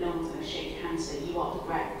of it. No one's going to shake your hand and say, you are the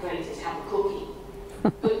greatest, have a cookie.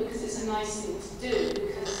 But because it's a nice thing to do,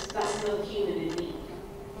 because that's another human in need.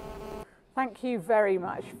 Thank you very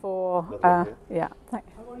much for, yeah. I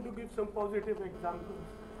want to give some positive examples.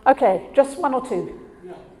 Okay, just one or two.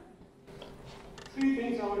 Yeah. 3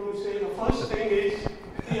 things I want to say. The first thing is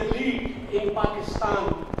the elite in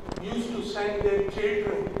Pakistan used to send their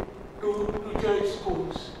children to church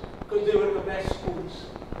schools because they were the best schools.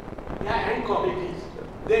 Yeah, and colleges.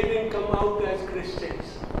 They didn't come out as Christians,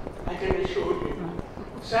 I can assure you.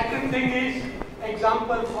 Second thing is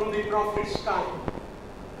example from the Prophet's time.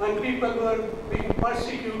 When people were being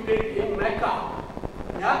persecuted in Mecca,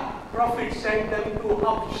 yeah, Prophet sent them to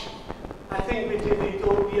Habsh, I think which is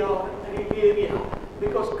Ethiopia or Eritrea,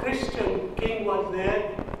 because Christian king was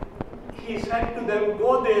there. He said to them,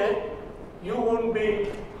 go there, you won't be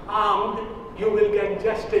harmed, you will get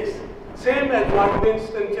justice. Same as what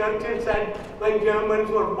Winston Churchill said when Germans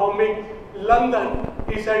were bombing London.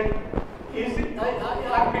 He said,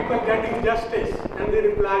 are people getting justice? And the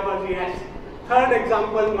reply was yes. Third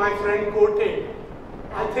example, my friend quoted,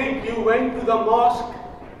 I think you went to the mosque,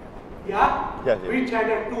 which had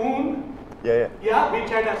a tomb, which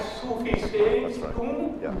had a Sufi saint's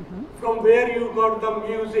tomb, from where you got the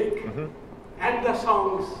music and the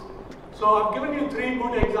songs. So I've given you 3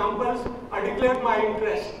 good examples. I declared my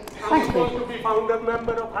interest. I'm supposed to be founder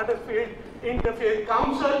member of Huddersfield Interfaith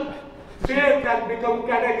Council. Faith has become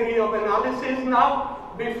category of analysis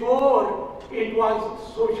now. Before it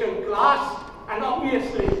was social class, and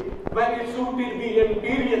obviously when it suited the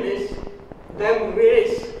imperialists, then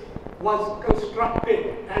race was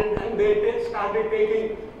constructed, and they started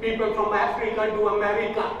taking people from Africa to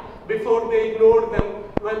America before they ignored them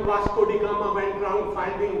when Vasco da Gama went around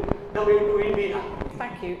finding the way to India.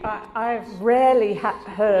 Thank you. I've rarely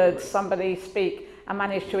heard somebody speak and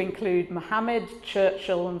manage to include Muhammad,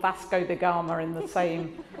 Churchill and Vasco da Gama in the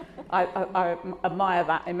same. I admire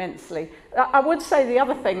that immensely. I would say the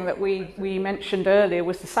other thing that we mentioned earlier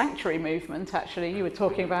was the sanctuary movement. Actually, you were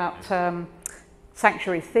talking about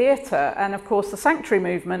sanctuary theatre, and of course the sanctuary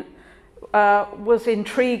movement was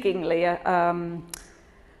intriguingly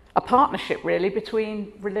a partnership really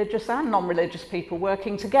between religious and non-religious people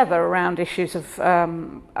working together around issues of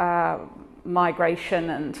migration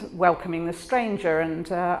and welcoming the stranger,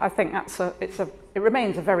 and I think it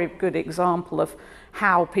remains a very good example of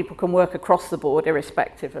how people can work across the board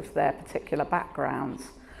irrespective of their particular backgrounds.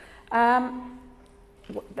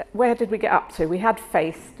 Where did we get up to? We had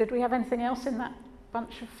faith. Did we have anything else in that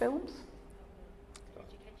bunch of films?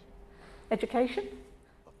 Education?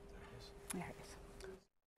 There it is.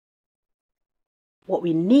 What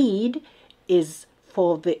we need is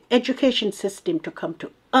for the education system to come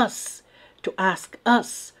to us, to ask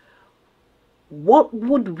us, what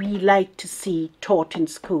would we like to see taught in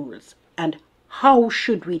schools and how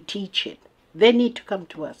should we teach it? They need to come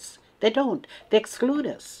to us. They don't. They exclude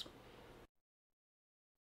us.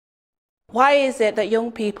 Why is it that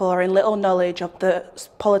young people are in little knowledge of the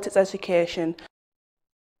politics education?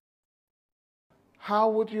 How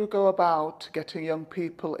would you go about getting young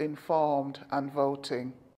people informed and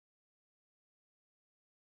voting?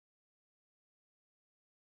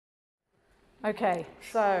 Okay,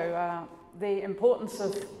 so the importance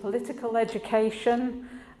of political education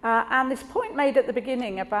and this point made at the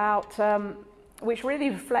beginning about, which really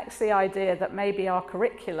reflects the idea that maybe our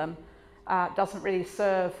curriculum doesn't really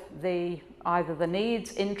serve either the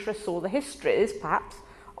needs, interests or the histories perhaps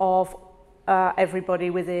of everybody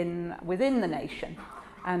within the nation,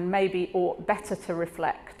 and maybe ought better to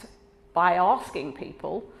reflect by asking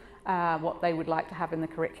people what they would like to have in the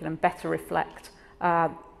curriculum, better reflect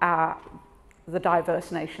the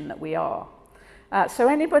diverse nation that we are. So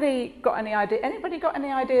anybody got any idea? Anybody got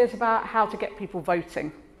any ideas about how to get people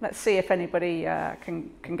voting? Let's see if anybody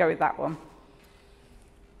can go with that one.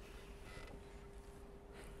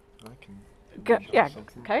 Yeah.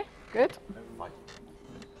 Okay. Good.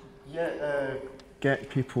 Yeah. Get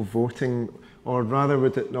people voting, or rather,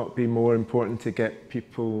 would it not be more important to get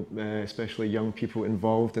people, especially young people,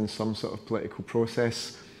 involved in some sort of political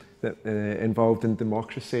process that involved in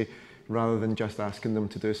democracy, rather than just asking them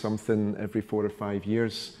to do something every 4 or 5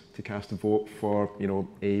 years to cast a vote for, you know,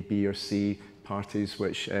 A, B or C parties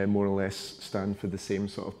which more or less stand for the same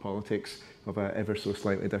sort of politics of a ever so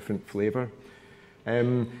slightly different flavour.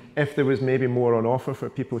 If there was maybe more on offer for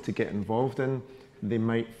people to get involved in, they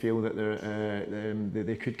might feel that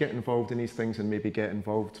they could get involved in these things and maybe get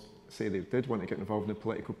involved, say they did want to get involved in a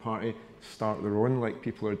political party, start their own like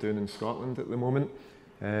people are doing in Scotland at the moment,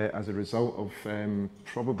 as a result of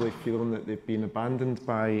probably feeling that they've been abandoned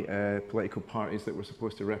by political parties that were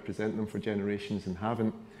supposed to represent them for generations and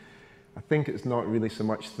haven't. I think it's not really so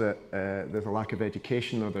much that there's a lack of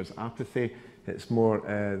education or there's apathy. It's more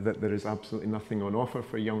that there is absolutely nothing on offer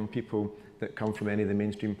for young people that come from any of the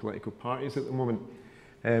mainstream political parties at the moment.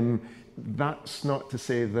 That's not to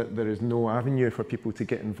say that there is no avenue for people to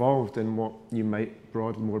get involved in what you might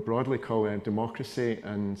more broadly call democracy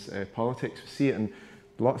and politics. We see it in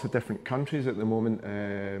lots of different countries at the moment,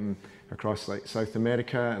 across like South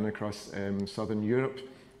America and across Southern Europe,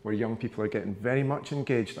 where young people are getting very much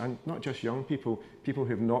engaged, and not just young people, people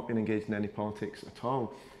who have not been engaged in any politics at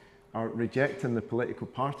all, are rejecting the political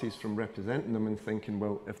parties from representing them and thinking,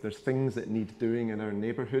 well, if there's things that need doing in our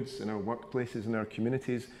neighbourhoods, in our workplaces, in our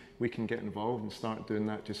communities, we can get involved and start doing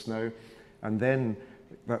that just now. And then,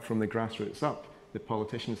 that from the grassroots up, the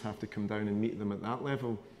politicians have to come down and meet them at that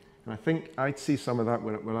level. And I think I'd see some of that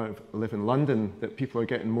when I live in London, that people are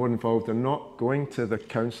getting more involved. They're not going to the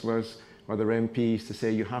councillors or their MPs to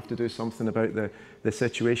say you have to do something about the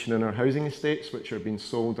situation in our housing estates, which are being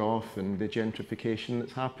sold off, and the gentrification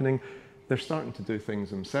that's happening. They're starting to do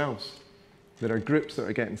things themselves. There are groups that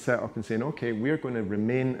are getting set up and saying, okay, we're going to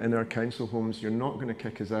remain in our council homes, you're not going to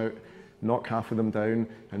kick us out, knock half of them down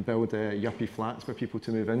and build yuppie flats for people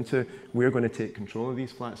to move into. We're going to take control of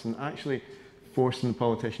these flats, and actually forcing the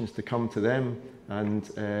politicians to come to them and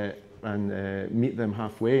meet them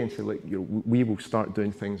halfway and say, like, we will start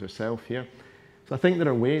doing things ourselves here. So I think there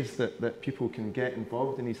are ways that people can get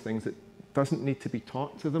involved in these things that doesn't need to be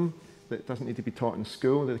taught to them, that doesn't need to be taught in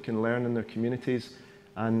school, that they can learn in their communities,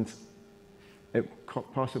 and it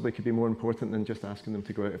possibly could be more important than just asking them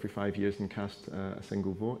to go out every 5 years and cast a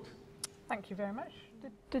single vote. Thank you very much.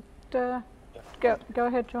 Go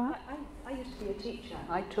ahead, Joanne. I used to be a teacher.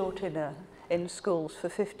 I taught in schools for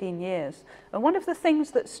 15 years. And one of the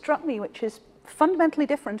things that struck me, which is fundamentally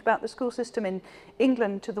different about the school system in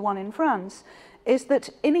England to the one in France, is that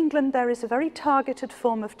in England there is a very targeted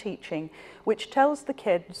form of teaching which tells the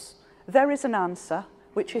kids there is an answer,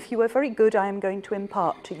 which if you are very good I am going to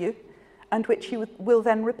impart to you, and which you will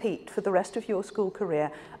then repeat for the rest of your school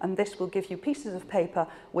career, and this will give you pieces of paper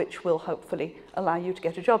which will hopefully allow you to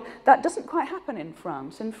get a job. That doesn't quite happen in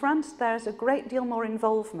France. In France there's a great deal more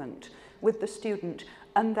involvement with the student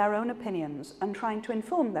and their own opinions and trying to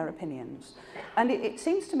inform their opinions. And it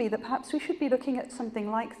seems to me that perhaps we should be looking at something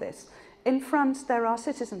like this. In France there are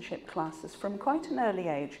citizenship classes from quite an early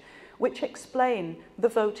age which explain the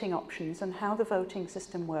voting options and how the voting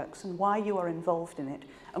system works and why you are involved in it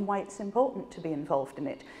and why it's important to be involved in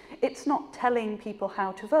it. It's not telling people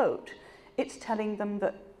how to vote, it's telling them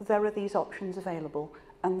that there are these options available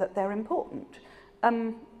and that they're important.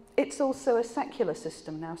 It's also a secular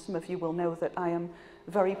system. Now, some of you will know that I am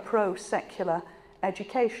very pro-secular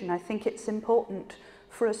education. I think it's important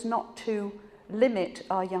for us not to limit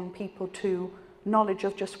our young people to knowledge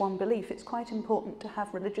of just one belief. It's quite important to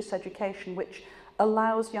have religious education which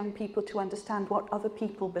allows young people to understand what other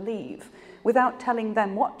people believe without telling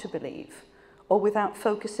them what to believe or without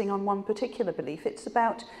focusing on one particular belief. It's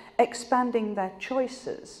about expanding their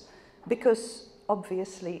choices, because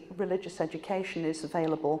obviously religious education is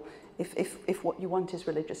available if what you want is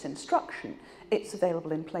religious instruction. It's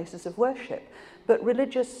available in places of worship. But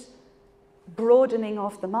religious broadening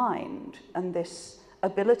of the mind and this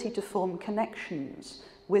ability to form connections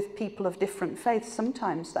with people of different faiths,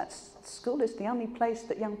 sometimes school is the only place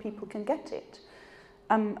that young people can get it.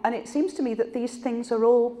 And it seems to me that these things are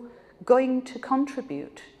all going to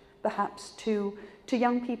contribute perhaps to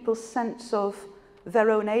young people's sense of their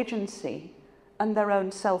own agency and their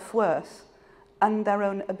own self-worth and their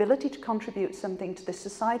own ability to contribute something to this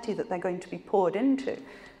society that they're going to be poured into.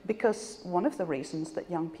 Because one of the reasons that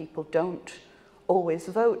young people don't always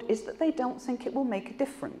vote is that they don't think it will make a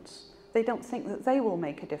difference. They don't think that they will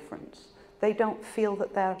make a difference. They don't feel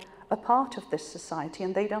that they're a part of this society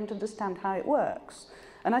and they don't understand how it works.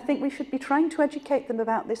 And I think we should be trying to educate them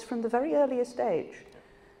about this from the very earliest age,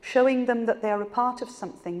 showing them that they are a part of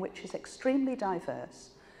something which is extremely diverse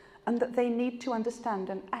and that they need to understand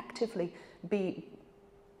and actively be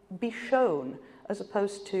shown, as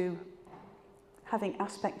opposed to having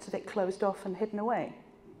aspects of it closed off and hidden away.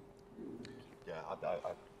 Yeah, I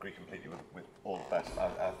agree completely with all of that.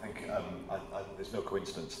 I think there's no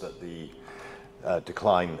coincidence that the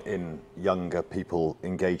decline in younger people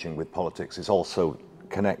engaging with politics is also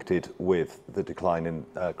connected with the decline in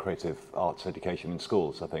creative arts education in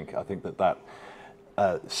schools. I think that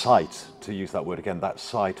site, to use that word again, that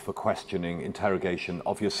site for questioning, interrogation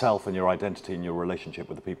of yourself and your identity and your relationship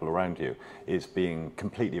with the people around you is being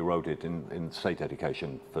completely eroded in state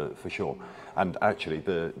education for sure. And actually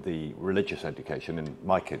the religious education in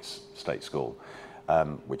my kids' state school,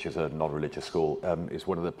 which is a non-religious school, is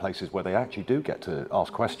one of the places where they actually do get to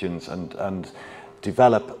ask questions and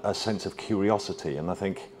develop a sense of curiosity. And I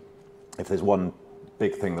think if there's one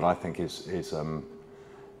big thing that I think is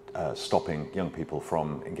stopping young people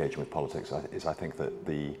from engaging with politics, I think that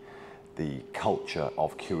the culture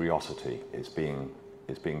of curiosity is being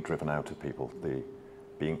driven out of people. The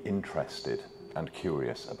being interested and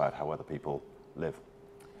curious about how other people live.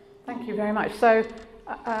 Thank you very much. So,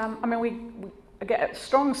 I mean, we get a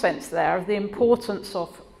strong sense there of the importance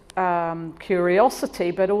of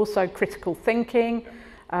curiosity, but also critical thinking,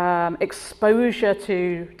 exposure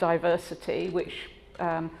to diversity, which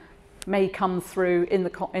may come through in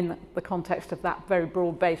the context of that very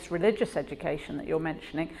broad-based religious education that you're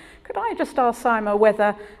mentioning. Could I just ask Simon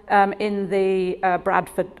whether in the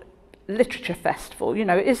Bradford Literature Festival,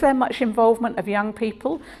 is there much involvement of young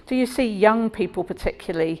people? Do you see young people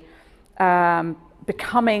particularly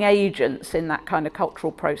becoming agents in that kind of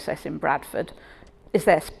cultural process in Bradford? Is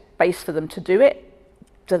there space for them to do it?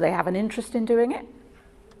 Do they have an interest in doing it?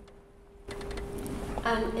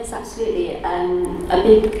 Yes, absolutely. A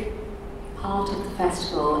big part of the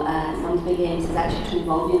festival, one of the big aims is actually to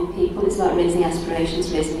involve young people. It's about raising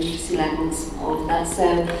aspirations, raising literacy levels, all of that.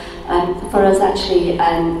 So for us actually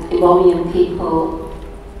involving young people,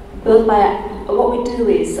 both by, what we do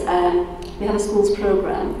is we have a schools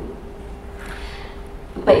programme,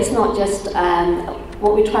 but it's not just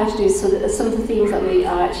what we try to do is so that some of the themes that we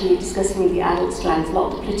are actually discussing with the adult strands, a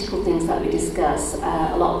lot of the political things that we discuss,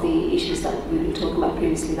 a lot of the issues that we were talking about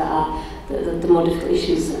previously that are the more difficult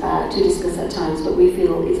issues to discuss at times, but we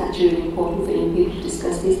feel it's actually really important for young people to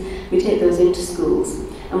discuss these. We take those into schools,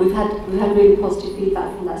 and we've had really positive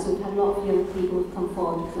feedback from that. So we've had a lot of young people who've come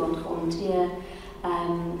forward because they want to volunteer.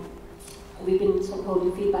 We've been sort of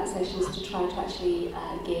holding feedback sessions to try to actually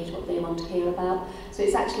gauge what they want to hear about. So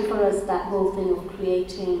it's actually for us that whole thing of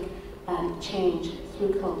creating change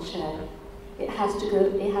through culture. It has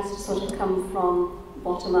to sort of come from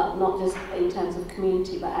bottom up, not just in terms of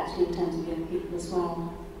community, but actually in terms of young people as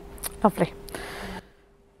well. Lovely.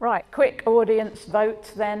 Right, quick audience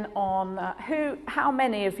vote then on how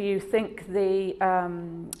many of you think the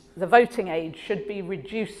voting age should be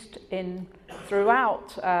reduced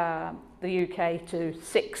throughout the UK to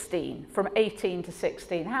 16, from 18 to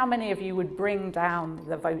 16. How many of you would bring down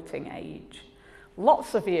the voting age?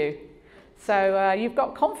 Lots of you. So you've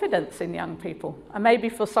got confidence in young people, and maybe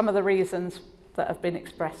for some of the reasons that have been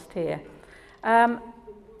expressed here.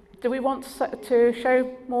 Do we want to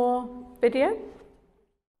show more video?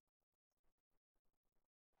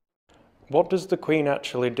 What does the Queen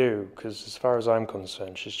actually do? Because as far as I'm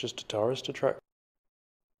concerned, she's just a tourist attraction.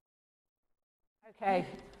 Okay,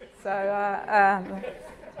 so,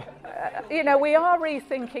 you know, we are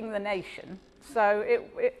rethinking the nation, so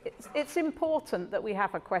it's important that we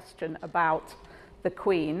have a question about the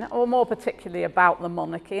Queen, or more particularly about the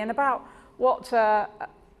monarchy, and about what,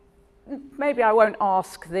 maybe I won't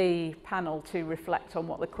ask the panel to reflect on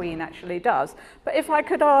what the Queen actually does, but if I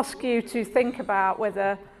could ask you to think about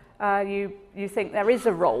whether you think there is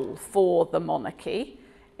a role for the monarchy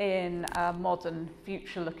in a modern,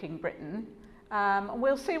 future-looking Britain.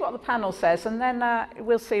 We'll see what the panel says, and then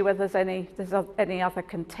we'll see whether there's any other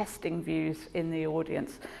contesting views in the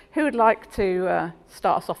audience. Who would like to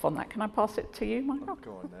start us off on that? Can I pass it to you, Michael?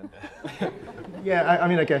 Go on then. Yeah, I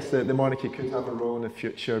mean, I guess the monarchy could have a role in the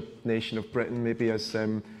future nation of Britain, maybe as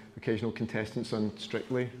occasional contestants on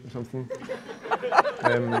Strictly or something.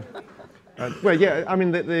 Well, yeah, I mean,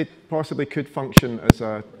 they possibly could function as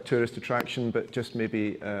a tourist attraction, but just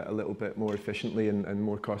maybe a little bit more efficiently and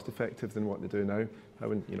more cost-effective than what they do now. I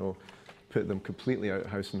wouldn't, you know, put them completely out of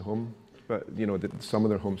house and home, but, you know, some of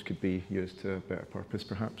their homes could be used to a better purpose,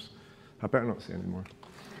 perhaps. I better not say any more.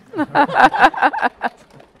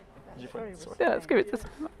 Yeah, let's give it to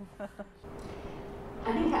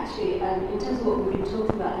I think actually, in terms of what we've been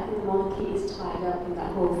talking about, I think the monarchy is tied up in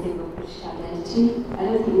that whole thing of British identity. I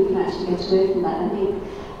don't think we can actually get away from that. I think,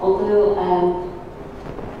 although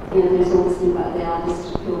you know, there's all this thing about they are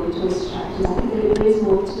just purely tourist attractions, I think there is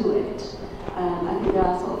more to it. I think they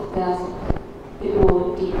are a bit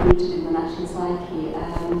more deep-rooted in the national psyche.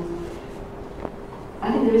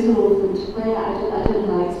 I think there is a movement where I don't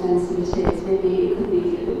know how extensive it is. Maybe it could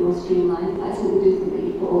be a bit more streamlined. I simply do think that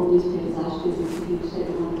you put all the newspapers out of business if you take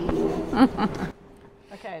the monarchy away.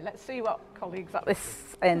 Okay, let's see what colleagues at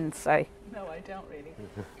this end say. No, I don't really.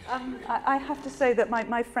 I have to say that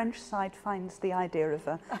my French side finds the idea of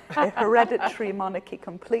a hereditary monarchy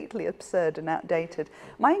completely absurd and outdated.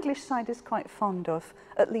 My English side is quite fond of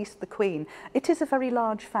at least the Queen. It is a very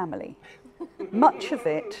large family. Much of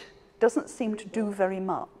it doesn't seem to do very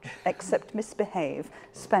much except misbehave,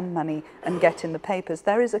 spend money and get in the papers.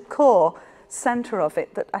 There is a core centre of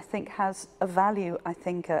it that I think has a value, I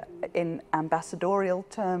think, in ambassadorial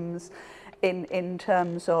terms, in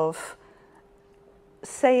terms of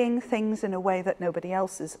saying things in a way that nobody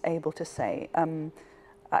else is able to say.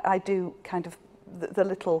 I do kind of, the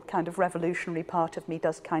little kind of revolutionary part of me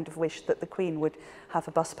does kind of wish that the Queen would have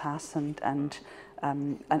a bus pass and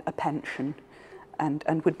a pension,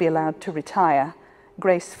 and would be allowed to retire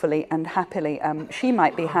gracefully and happily. She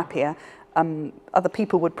might be happier. Other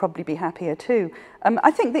people would probably be happier too.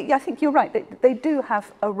 I think you're right. They do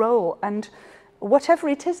have a role, and whatever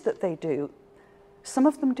it is that they do, some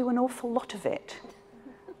of them do an awful lot of it.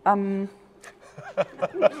 You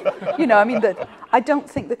know, I mean, I don't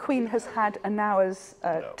think the Queen has had an hour's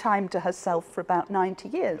time to herself for about 90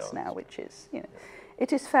 years now, which is, you know,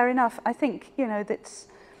 it is fair enough. I think, you know, that's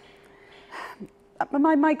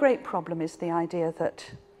my great problem is the idea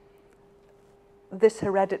that this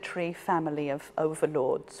hereditary family of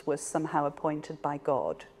overlords was somehow appointed by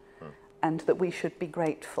God, and that we should be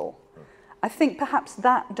grateful. I think perhaps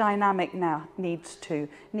that dynamic now needs to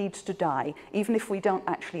die, even if we don't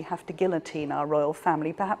actually have to guillotine our royal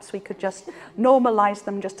family. Perhaps we could just normalise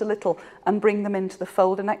them just a little and bring them into the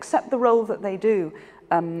fold and accept the role that they do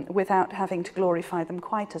without having to glorify them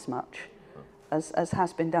quite as much as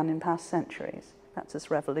has been done in past centuries. That's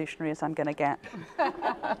as revolutionary as I'm going to get.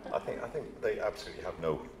 I think they absolutely have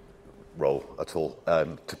no role at all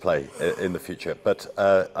to play in the future. But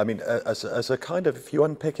I mean, as a kind of, if you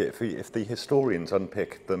unpick it, if the historians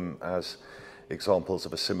unpick them as examples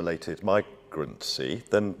of assimilated migrancy,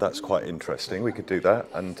 then that's quite interesting. We could do that.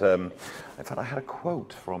 And in fact, I had a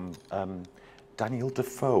quote from Daniel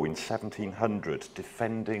Defoe in 1700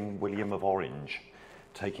 defending William of Orange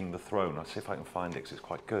taking the throne. I'll see if I can find it, because it's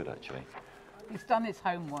quite good, actually. He's done his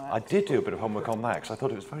homework. I did do a bit of homework on that, because I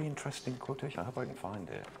thought it was a very interesting quotation. I hope I can find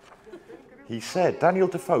it. He said, Daniel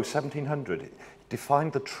Defoe, 1700,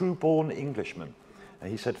 defined the true-born Englishman.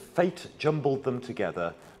 And he said, fate jumbled them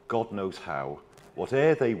together, God knows how.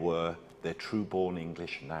 Whate'er they were, they're true-born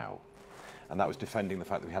English now. And that was defending the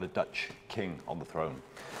fact that we had a Dutch king on the throne.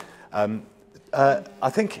 I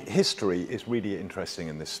think history is really interesting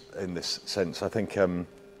in this sense. I think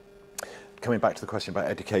coming back to the question about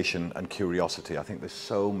education and curiosity, I think there's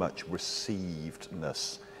so much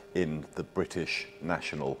receivedness in the British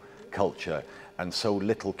national culture and so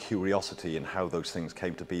little curiosity in how those things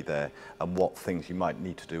came to be there and what things you might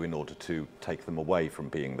need to do in order to take them away from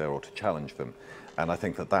being there or to challenge them. And I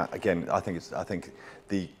think that again, I think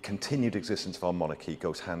the continued existence of our monarchy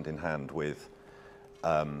goes hand in hand with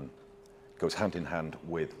the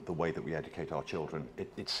way that we educate our children.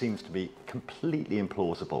 It seems to be completely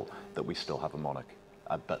implausible that we still have a monarch,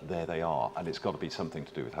 but there they are, and it's got to be something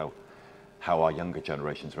to do with how our younger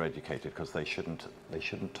generations are educated, because they shouldn't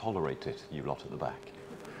tolerate it, you lot at the back.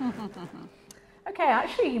 Okay,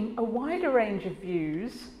 actually a wider range of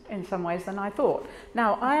views in some ways than I thought.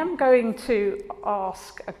 Now I am going to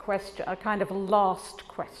ask a question, a kind of last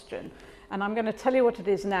question, and I'm going to tell you what it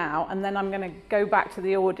is now, and then I'm going to go back to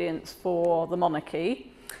the audience for the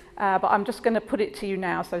monarchy, but I'm just going to put it to you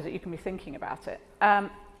now so that you can be thinking about it.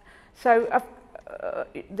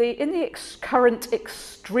 In the current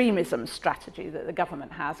extremism strategy that the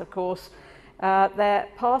government has, of course,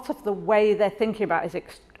 part of the way they're thinking about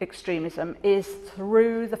extremism is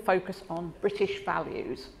through the focus on British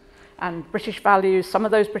values. And British values, some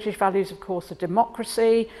of those British values, of course, are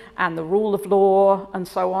democracy and the rule of law and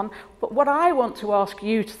so on. But what I want to ask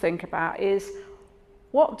you to think about is,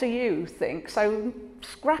 what do you think? So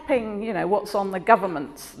scrapping, what's on the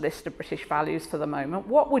government's list of British values for the moment,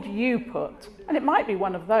 what would you put, and it might be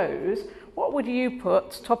one of those, what would you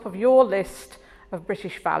put top of your list of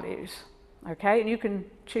British values? Okay, and you can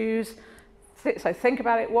choose, so think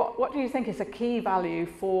about it, what do you think is a key value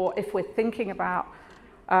for, if we're thinking about,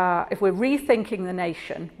 if we're rethinking the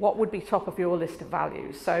nation, what would be top of your list of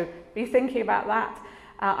values? So be thinking about that.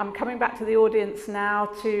 I'm coming back to the audience now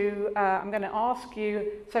I'm going to ask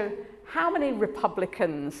you, so how many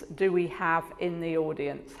Republicans do we have in the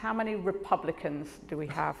audience? How many Republicans do we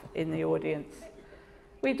have in the audience?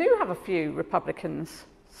 We do have a few Republicans,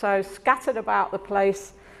 so scattered about the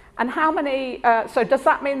place. And how many, so does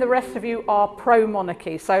that mean the rest of you are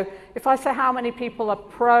pro-monarchy? So if I say how many people are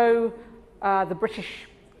pro the British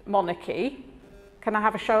monarchy, can I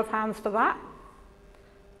have a show of hands for that?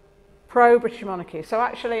 Pro-British monarchy. So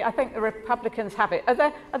actually, I think the Republicans have it.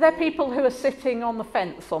 Are there people who are sitting on the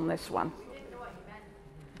fence on this one?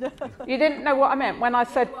 You didn't know what I meant when I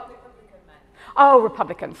said... Oh,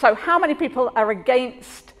 Republican. So how many people are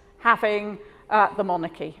against having the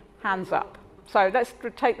monarchy? Hands up. So let's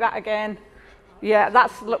take that again. Yeah,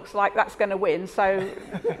 that looks like that's going to win. So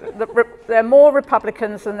there are more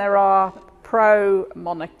Republicans than there are pro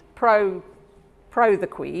the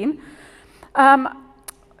Queen.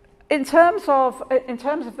 In terms of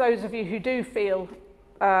those of you who do feel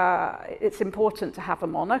it's important to have a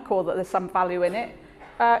monarch, or that there's some value in it,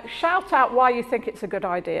 shout out why you think it's a good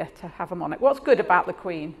idea to have a monarch. What's good about the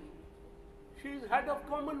Queen? She's head of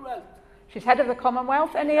Commonwealth. She's head of the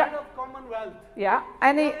Commonwealth. Head of Commonwealth. Yeah.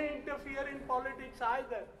 Doesn't interfere in politics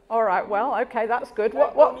either. All right. Well, okay, that's good.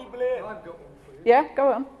 Like Tony Blair. I've got one for you. Yeah,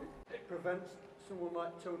 go on. It prevents someone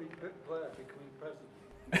like Tony Blair becoming president.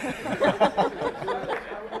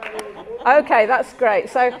 Okay, that's great.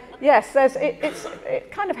 So yes,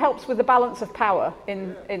 it kind of helps with the balance of power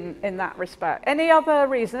in that respect. Any other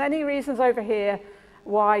reason? Any reasons over here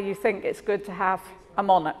why you think it's good to have a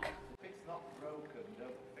monarch?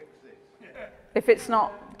 If it's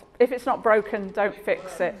not broken, don't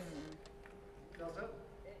fix it.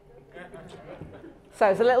 So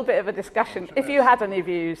it's a little bit of a discussion. If you had any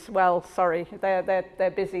views, well, sorry,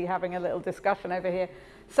 they're busy having a little discussion over here.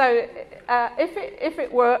 So if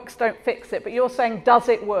it works, don't fix it. But you're saying, does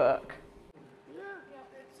it work? Yeah,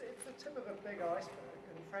 it's the tip of a big iceberg,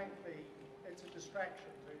 and frankly, it's a distraction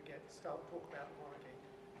to start talking about monarchy.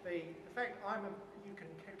 The fact you can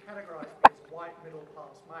categorise me as white middle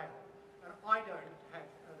class male, and I don't have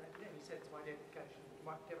any sense of identification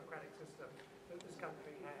with the democratic system that this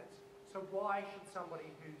country has. So why should somebody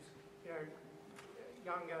who's, you know,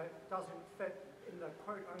 younger, doesn't fit in the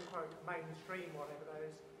quote-unquote mainstream, whatever that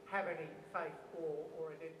is, have any faith or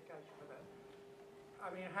identification with it? I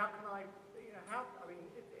mean, how can I, you know, I mean,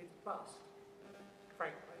 it's bust,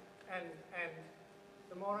 frankly, and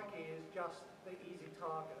the monarchy is just the easy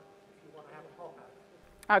target if you want to have a pop at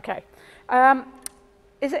it. Okay.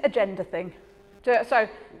 Is it a gender thing? So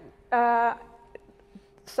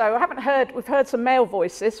I haven't heard, we've heard some male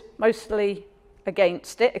voices, mostly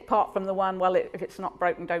against it, apart from the one, well, if it's not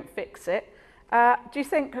broken, don't fix it. Do you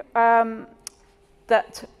think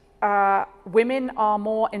that women are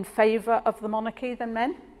more in favour of the monarchy than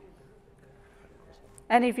men?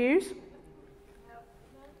 Any views?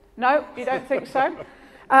 No, you don't think so?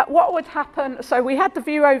 What would happen, so we had the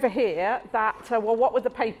view over here that, well, what would the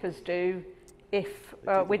papers do if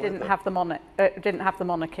we didn't have the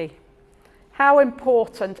monarchy? How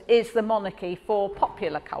important is the monarchy for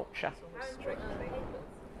popular culture?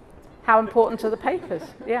 How important are the papers?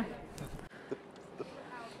 Yeah.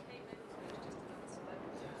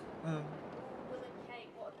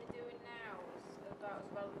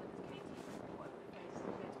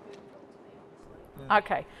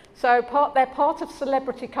 Okay, so they're part of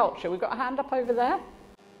celebrity culture. We've got a hand up over there.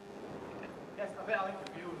 Yes, I think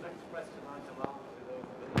the views expressed tonight about those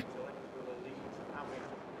of the intellectual elite having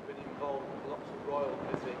been involved with lots of royal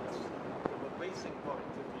visits from a policing point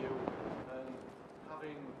of view, and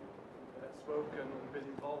having spoken and been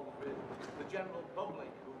involved with the general public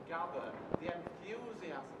who gather, the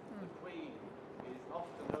enthusiasm for the Queen is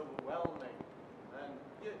often overwhelming. And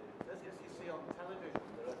as you see on television,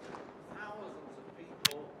 there are thousands of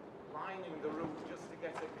people lining the route just to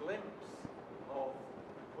get a glimpse of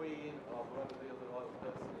the Queen or whoever the other royal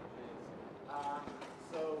personage is.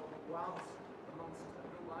 So whilst amongst a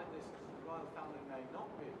group like this, the royal family may not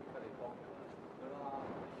be very popular, there are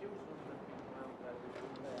a huge number of people out there with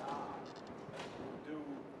whom they are, who do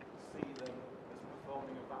see them as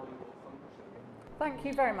performing a valuable function. Thank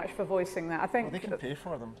you very much for voicing that. I think well, they can pay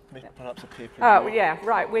for them, perhaps a paper. Oh yeah,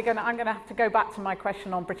 right. I'm going to have to go back to my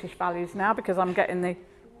question on British values now because I'm getting the.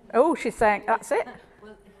 Oh, she's saying that's it.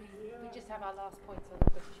 Well, we just have our last points on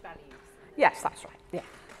the British values. Yes, that's right. Yeah.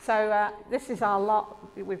 So this is our lot.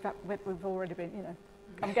 We've already been, you know,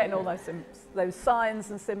 I'm getting all those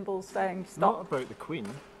signs and symbols saying stop. Not about the Queen.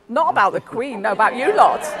 Not about the Queen, no, about you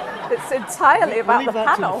lot. It's entirely about the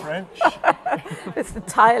panel. It's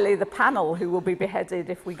entirely the panel who will be beheaded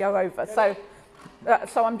if we go over. So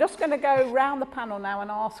I'm just going to go round the panel now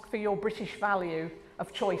and ask for your British value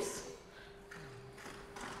of choice.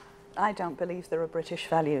 I don't believe there are British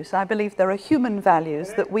values. I believe there are human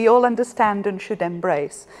values that we all understand and should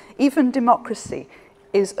embrace. Even democracy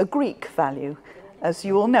is a Greek value, as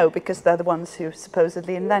you all know, because they're the ones who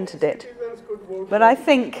supposedly invented it. But I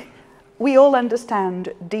think we all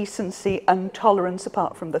understand decency and tolerance,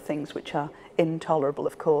 apart from the things which are intolerable,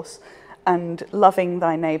 of course, and loving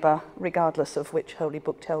thy neighbour, regardless of which holy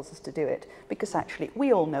book tells us to do it, because actually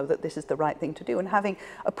we all know that this is the right thing to do, and having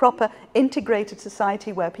a proper integrated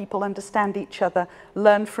society where people understand each other,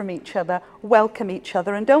 learn from each other, welcome each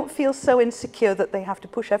other, and don't feel so insecure that they have to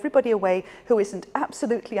push everybody away who isn't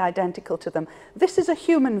absolutely identical to them. This is a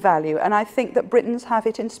human value, and I think that Britons have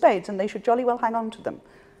it in spades, and they should jolly well hang on to them.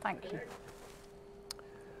 Thank you.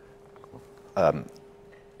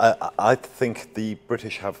 I think the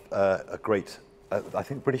British have I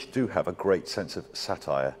think British do have a great sense of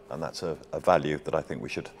satire, and that's a value that I think we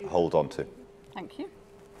should hold on to. Thank you.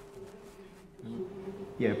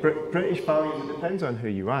 Yeah, British values, it depends on who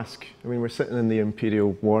you ask. I mean, we're sitting in the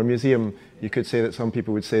Imperial War Museum. You could say that some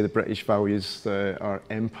people would say the British values are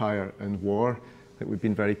empire and war, that we've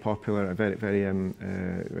been very popular and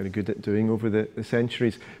very good at doing over the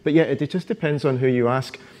centuries. But yeah, it just depends on who you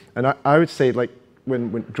ask. And I would say, like,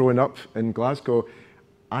 when growing up in Glasgow,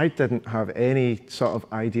 I didn't have any sort of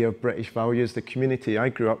idea of British values. The community I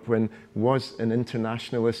grew up in was an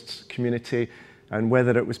internationalist community, and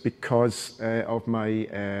whether it was because of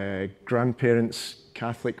my grandparents'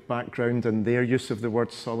 Catholic background and their use of the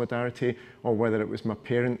word solidarity, or whether it was my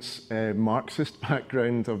parents' Marxist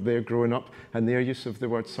background of their growing up and their use of the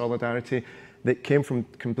word solidarity, that came from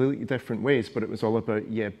completely different ways, but it was all about,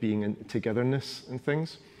 yeah, being in togetherness and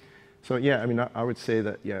things. So yeah, I mean, I would say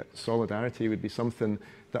that, yeah, solidarity would be something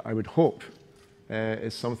that I would hope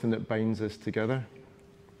is something that binds us together.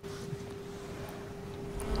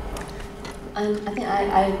 I think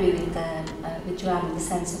I agree with Joanne in the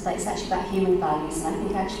sense of that it's actually about human values, and I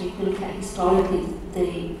think actually if we look at historically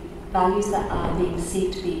the values that are being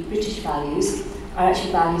perceived to be British values are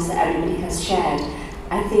actually values that everybody has shared.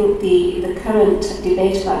 I think the current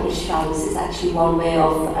debate about British values is actually one way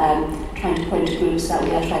of trying to point to groups that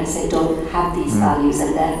we are trying to say don't have these values,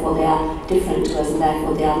 and therefore they are different to us, and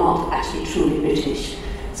therefore they are not actually truly British.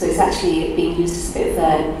 So it's actually being used as a bit of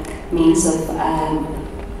a means of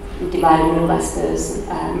divide and rule, I suppose.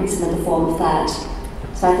 It's another form of that.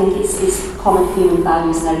 So I think it's common human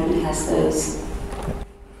values, and everybody has those.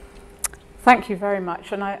 Thank you very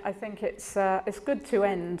much, and I think it's good to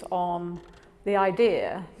end on the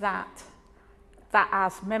idea that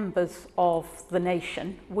as members of the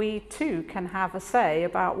nation, we too can have a say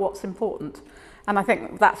about what's important. And I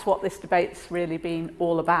think that's what this debate's really been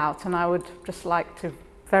all about. And I would just like to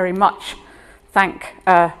very much thank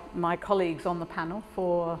my colleagues on the panel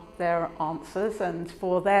for their answers and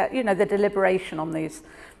for their, the deliberation on these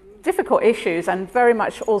difficult issues, and very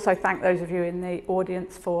much also thank those of you in the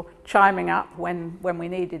audience for chiming up when we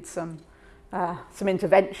needed some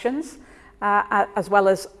interventions. As well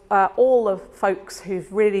as all the folks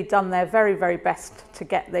who've really done their very, very best to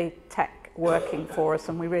get the tech working for us,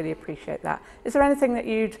 and we really appreciate that. Is there anything that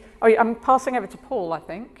you'd... Oh, I'm passing over to Paul, I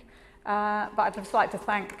think, but I'd just like to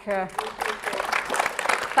thank Jodie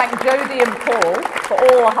and Paul for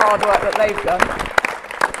all the hard work that they've done.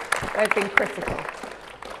 They've been critical.